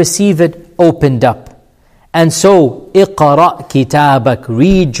and receive it opened up. And so, اقرأ كتابك,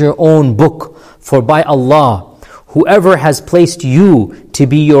 read your own book, for by Allah, whoever has placed you to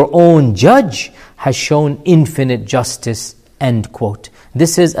be your own judge has shown infinite justice. End quote.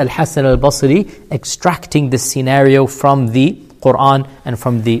 This is Al-Hasan al-Basri extracting this scenario from the Quran and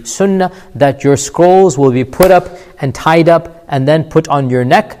from the Sunnah, that your scrolls will be put up and tied up and then put on your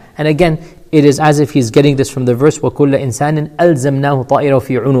neck. And again, it is as if he's getting this from the verse, وَكُلَّ إِنسَانٍ أَلْزَمْنَاهُ طَائِرَهُ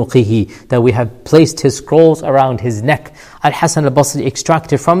فِي عُنُقِهِ, that we have placed his scrolls around his neck. Al-Hasan al-Basri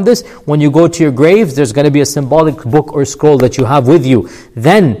extracted from this, when you go to your graves, there's going to be a symbolic book or scroll that you have with you.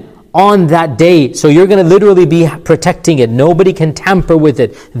 Then, on that day, so you're going to literally be protecting it. Nobody can tamper with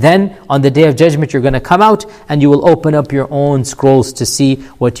it. Then, on the Day of Judgment, you're going to come out and you will open up your own scrolls to see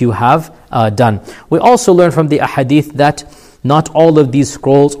what you have done. We also learn from the ahadith that not all of these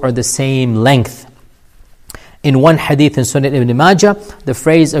scrolls are the same length. In one hadith in Sunan Ibn Majah, the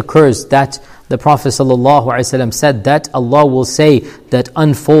phrase occurs that the Prophet ﷺ said that Allah will say that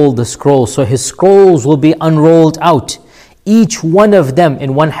unfold the scroll. So His scrolls will be unrolled out. Each one of them,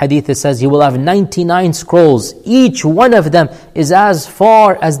 in one hadith it says, He will have 99 scrolls. Each one of them is as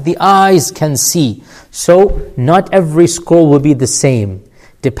far as the eyes can see. So not every scroll will be the same.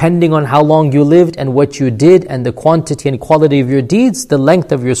 Depending on how long you lived and what you did and the quantity and quality of your deeds, the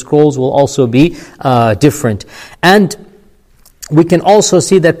length of your scrolls will also be different. And we can also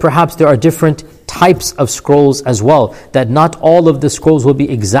see that perhaps there are different types of scrolls as well, that not all of the scrolls will be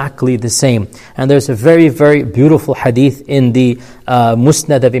exactly the same. And there's a very, very beautiful hadith in the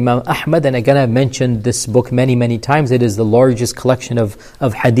Musnad of Imam Ahmad, and again I've mentioned this book many, many times. It is the largest collection of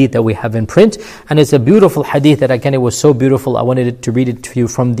hadith that we have in print, and it's a beautiful hadith that again, it was so beautiful, I wanted to read it to you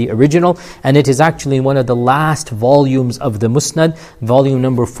from the original, and it is actually in one of the last volumes of the Musnad, volume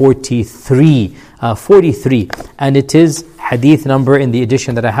number 43, and it is hadith number in the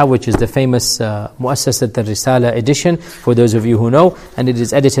edition that I have, which is the famous Muassasat al-Risala edition, for those of you who know, and it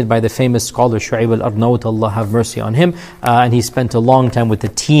is edited by the famous scholar Shu'aib al-Arnaut, Allah have mercy on him, and he spent a long time with a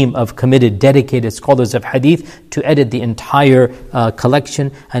team of committed, dedicated scholars of hadith to edit the entire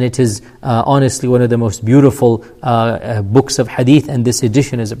collection, and it is honestly one of the most beautiful books of hadith, and this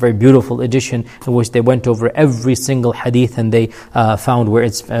edition is a very beautiful edition in which they went over every single hadith, and they found where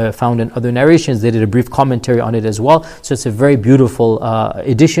it's found in other narrations. They did a brief commentary on it as well, so it's a very beautiful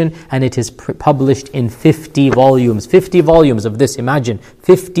edition, and it is published in 50 volumes. 50 volumes of this, imagine,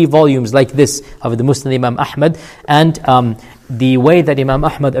 50 volumes like this of the Musnad Imam Ahmad. And the way that Imam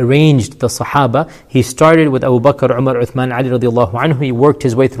Ahmad arranged the Sahaba, he started with Abu Bakr, Umar, Uthman, Ali radiallahu anhu. He worked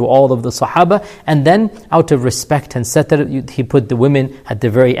his way through all of the Sahaba, and then out of respect and satr, he put the women at the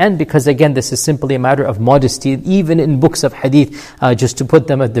very end, because again, this is simply a matter of modesty, even in books of hadith, just to put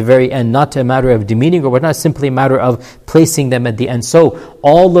them at the very end, not a matter of demeaning or whatnot, simply a matter of placing them at the end. So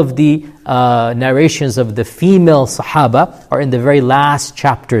all of the narrations of the female Sahaba are in the very last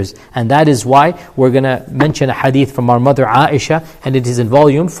chapters, and that is why we're going to mention a hadith from our mother Aisha, and it is in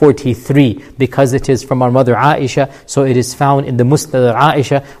volume 43, because it is from our mother Aisha, so it is found in the Musnad of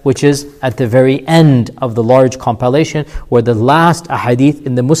Aisha, which is at the very end of the large compilation, where the last ahadith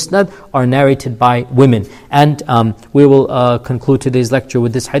in the Musnad are narrated by women. And we will conclude today's lecture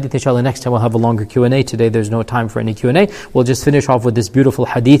with this hadith. Inshallah, next time we'll have a longer Q&A. Today there's no time for any Q&A. We'll just finish off with this beautiful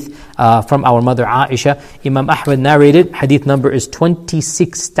hadith from our mother Aisha. Imam Ahmad narrated, hadith number is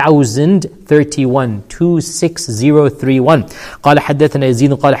 26,031, 26031. قال حدثنا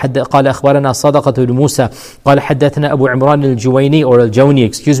يزيد قال أخبرنا صدقة بن موسى قال حدثنا أبو عمران الجويني or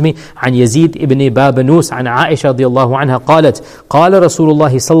الجوني عن يزيد ابن بابنوس عن عائشة رضي الله عنها قالت قال رسول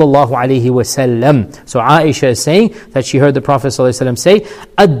الله صلى الله عليه وسلم. So Aisha is saying that she heard the Prophet صلى الله عليه وسلم say,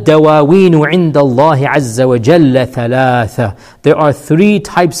 الدواوين عند الله عز وجل ثلاثة. There are 3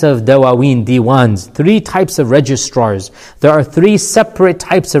 types of dawaween, diwans, 3 types of registrars. There are 3 separate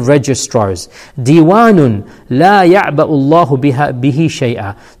types of registrars. Diwanun la ya'ba'u Allahu bihi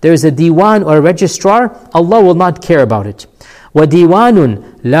shay'a. There is a diwan or a registrar, Allah will not care about it. وَدِيوَانٌ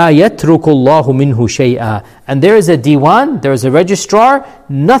لَا يَتْرُكُ اللَّهُ مِنْهُ شَيْئًا. And there is a diwan, there is a registrar,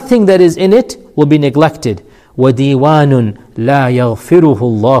 nothing that is in it will be neglected. وَدِيوَانٌ لَا يَغْفِرُهُ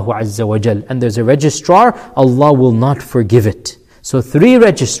اللَّهُ عَزَّ وَجَلَّ. And there's a registrar, Allah will not forgive it. So 3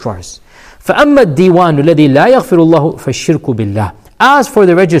 registrars. فَأَمَّا الدِّيوَانُ الَّذِي لَا يَغْفِرُ اللَّهُ فَالشِّرْكُ بِاللَّهِ. As for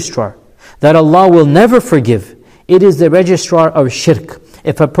the registrar that Allah will never forgive, It is the registrar of shirk.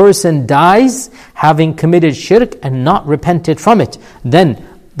 If a person dies having committed shirk and not repented from it, then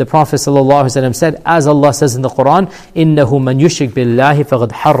the Prophet ﷺ said, as Allah says in the Quran, إِنَّهُ مَنْ يُشْرِكْ بِاللَّهِ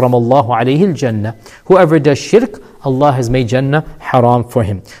فَقَدْ حَرَّمَ اللَّهُ عَلَيْهِ الْجَنَّةِ. Whoever does shirk, Allah has made Jannah haram for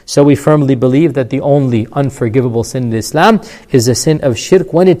him. So we firmly believe that the only unforgivable sin in Islam is the sin of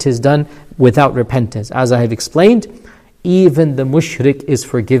shirk when it is done without repentance. As I have explained, even the mushrik is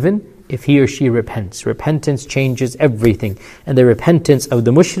forgiven if he or she repents. Repentance changes everything. And the repentance of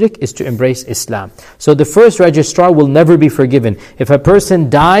the mushrik is to embrace Islam. So the first registrar will never be forgiven. If a person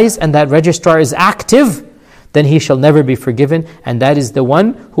dies and that registrar is active, then he shall never be forgiven. And that is the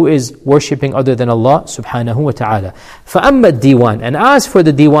one who is worshipping other than Allah subhanahu wa ta'ala. فَأَمَّا الدِّيوان. And as for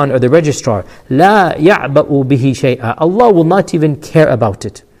the diwan or the registrar, لَا يَعْبَأُ بِهِ شَيْئًا. Allah will not even care about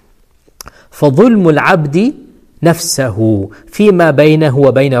it. فَظُلْمُ الْعَبْدِ نفسه فيما بينه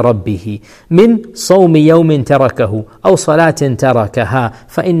وبين ربه من صوم يوم تركه أو صلاة تركها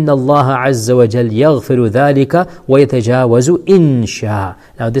فإن الله عز وجل يغفر ذلك ويتجاوز إن شاء.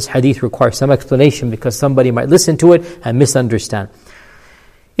 Now this hadith requires some explanation because somebody might listen to it and misunderstand.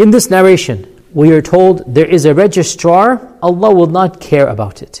 In this narration, we are told there is a registrar, Allah will not care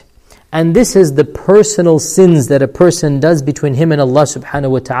about it. And this is the personal sins that a person does between him and Allah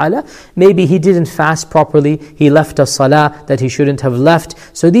subhanahu wa ta'ala. Maybe he didn't fast properly, he left a salah that he shouldn't have left.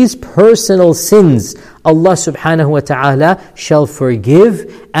 So these personal sins, Allah subhanahu wa ta'ala shall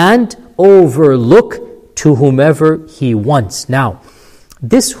forgive and overlook to whomever He wants. Now,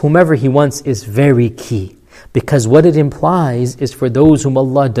 this whomever He wants is very key. Because what it implies is for those whom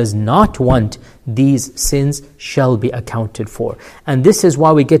Allah does not want, these sins shall be accounted for. And this is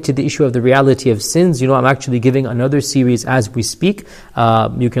why we get to the issue of the reality of sins. I'm actually giving another series as we speak.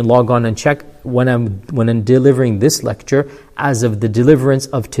 You can log on and check when I'm delivering this lecture. As of the deliverance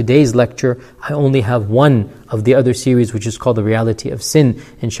of today's lecture, I only have one of the other series, which is called The Reality of Sin.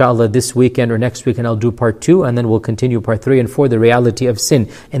 Inshallah, this weekend or next weekend I'll do part 2, and then we'll continue part 3 and 4, The Reality of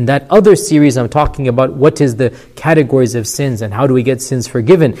Sin. In that other series, I'm talking about what is the categories of sins and how do we get sins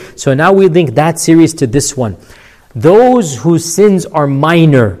forgiven. So now we link that series to this one. Those whose sins are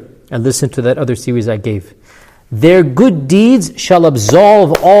minor, and listen to that other series I gave, their good deeds shall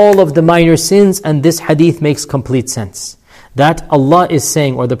absolve all of the minor sins, and this hadith makes complete sense. That Allah is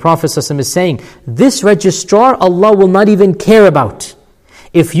saying, or the Prophet ﷺ is saying, this registrar Allah will not even care about.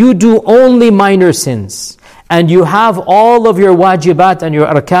 If you do only minor sins, and you have all of your wajibat and your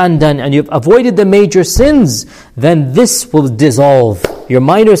arkan done, and you've avoided the major sins, then this will dissolve. Your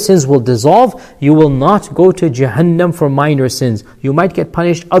minor sins will dissolve. You will not go to Jahannam for minor sins. You might get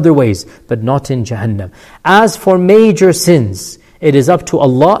punished other ways, but not in Jahannam. As for major sins, it is up to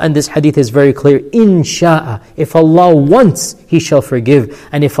Allah, and this hadith is very clear. Insha'a. If Allah wants, He shall forgive.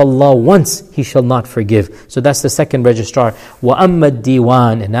 And if Allah wants, He shall not forgive. So that's the second registrar. وَأَمَّا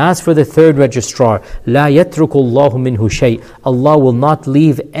الدِّيوان. And as for the third registrar, لَا يَتْرُكُ اللَّهُ مِنْهُ شَيْءٍ. Allah will not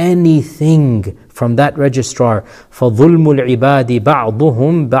leave anything from that registrar. فَظُلْمُ الْعِبَادِ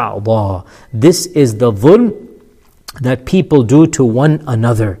بَعْضُهُمْ بَعْضًا. This is the dhulm that people do to one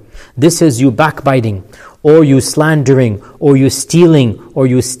another. This is you backbiting, or you slandering, or you stealing, or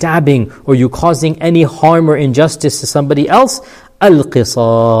you stabbing, or you causing any harm or injustice to somebody else.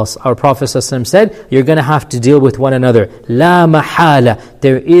 Al-Qisas. Our Prophet ﷺ said, you're going to have to deal with one another. La mahala.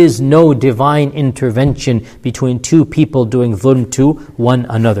 There is no divine intervention between two people doing dhulm to one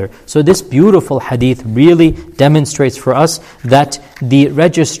another. So this beautiful hadith really demonstrates for us that the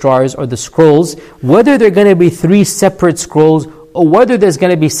registrars or the scrolls, whether they're going to be 3 separate scrolls, or whether there's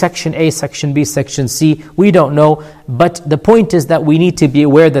going to be section A, section B, section C, we don't know. But the point is that we need to be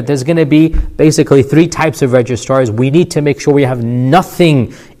aware that there's going to be basically 3 types of registrars. We need to make sure we have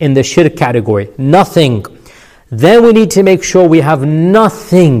nothing in the shirk category. Nothing. Then we need to make sure we have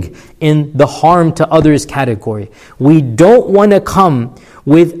nothing in the harm to others category. We don't want to come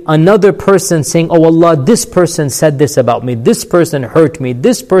with another person saying, oh Allah, this person said this about me, this person hurt me,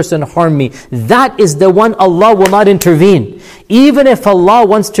 this person harmed me. That is the one Allah will not intervene. Even if Allah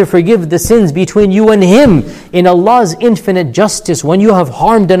wants to forgive the sins between you and Him, in Allah's infinite justice, when you have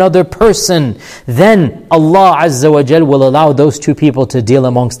harmed another person, then Allah Azza wa Jal will allow those 2 people to deal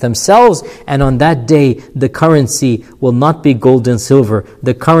amongst themselves. And on that day, the currency will not be gold and silver.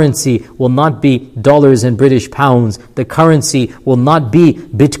 The currency will not be dollars and British pounds. The currency will not be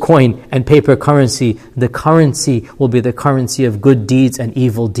Bitcoin and paper currency. The currency will be the currency of good deeds and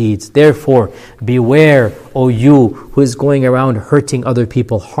evil deeds. Therefore, beware, O you who is going around hurting other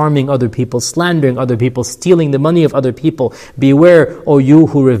people, harming other people, slandering other people, stealing the money of other people. Beware, O you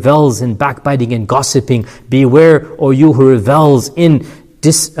who revels in backbiting and gossiping. Beware, O you who revels in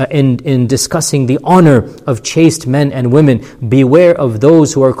in discussing the honor of chaste men and women, beware of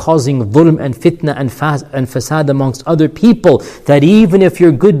those who are causing dhulm and fitna and fasad amongst other people, that even if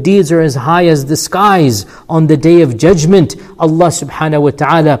your good deeds are as high as the skies, on the day of judgment, Allah subhanahu wa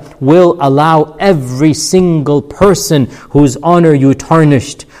ta'ala will allow every single person whose honor you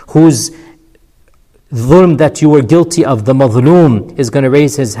tarnished, whose dhulm that you were guilty of, the madhloom, is going to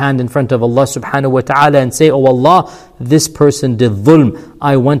raise his hand in front of Allah subhanahu wa ta'ala and say, oh Allah, this person did dhulm,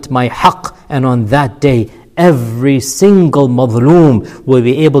 I want my haqq. And on that day, every single madhloom will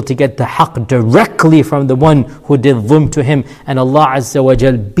be able to get the haqq directly from the one who did dhulm to him. And Allah Azza wa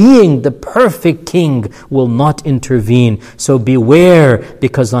Jal, being the perfect king, will not intervene. So beware,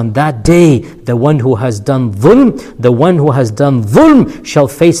 because on that day, the one who has done dhulm, shall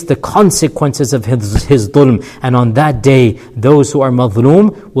face the consequences of his dhulm. And on that day, those who are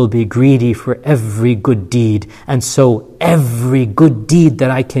madhloom will be greedy for every good deed. And so every good deed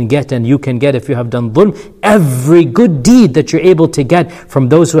that I can get and you can get if you have done dhulm, every good deed that you're able to get from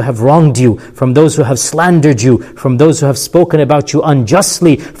those who have wronged you, from those who have slandered you, from those who have spoken about you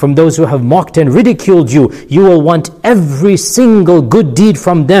unjustly, from those who have mocked and ridiculed you, you will want every single good deed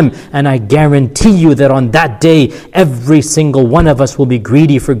from them. And I guarantee you that on that day, every single one of us will be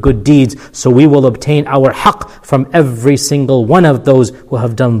greedy for good deeds. So we will obtain our haqq from every single one of those who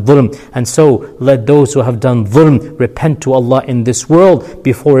have done dhulm. And so let those who have done dhulm repent to Allah in this world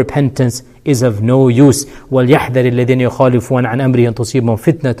before repentance is of no use. وَلْيَحْذَرِ الَّذِينَ يُخَالِفُونَ عَنْ أَمْرِهِ أَنْ تُصِيبَهُمْ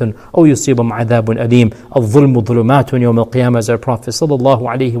فِتْنَةٌ أَوْ يُصِيبَهُمْ عَذَابٌ أَلِيمٌ الظُّلْمُ ظُلُمَاتٌ يَوْمَ الْقِيَامَةِ. As our Prophet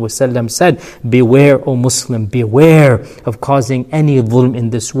ﷺ said, beware, O Muslim, beware of causing any dhulm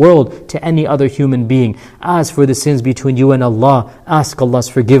in this world to any other human being. As for the sins between you and Allah, ask Allah's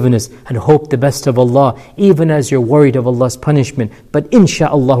forgiveness and hope the best of Allah, even as you're worried of Allah's punishment. But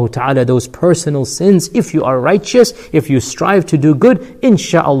insha'Allah ta'ala, those personal sins, if you are righteous, if you strive to do good,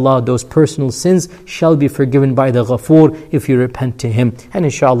 insha'Allah, those personal sins shall be forgiven by the Ghafoor if you repent to Him. And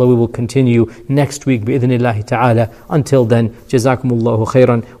inshallah we will continue next week bi'idhnillahi ta'ala. Until then, jazakumullahu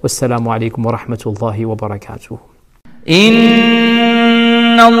khairan. Wassalamu alaikum wa rahmatullahi wa barakatuh.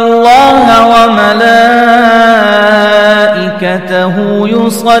 Inna Allah wa malaikatahu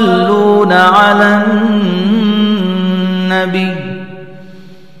yusalluna ala nabi.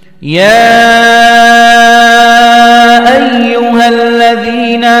 أيها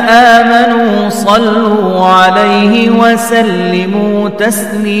الذين آمنوا صلوا عليه وسلموا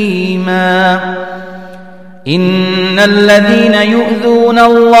تسليما إن الذين يؤذون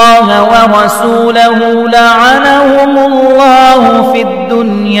الله ورسوله لعنهم الله في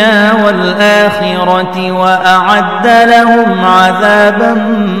الدنيا والآخرة وأعد لهم عذابا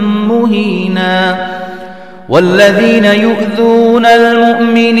مهينا والذين يؤذون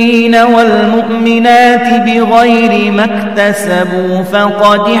المؤمنين والمؤمنات بغير ما اكتسبوا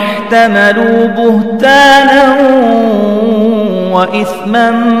فقد احتملوا بهتانا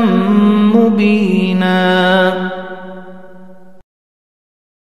وإثما مبينا.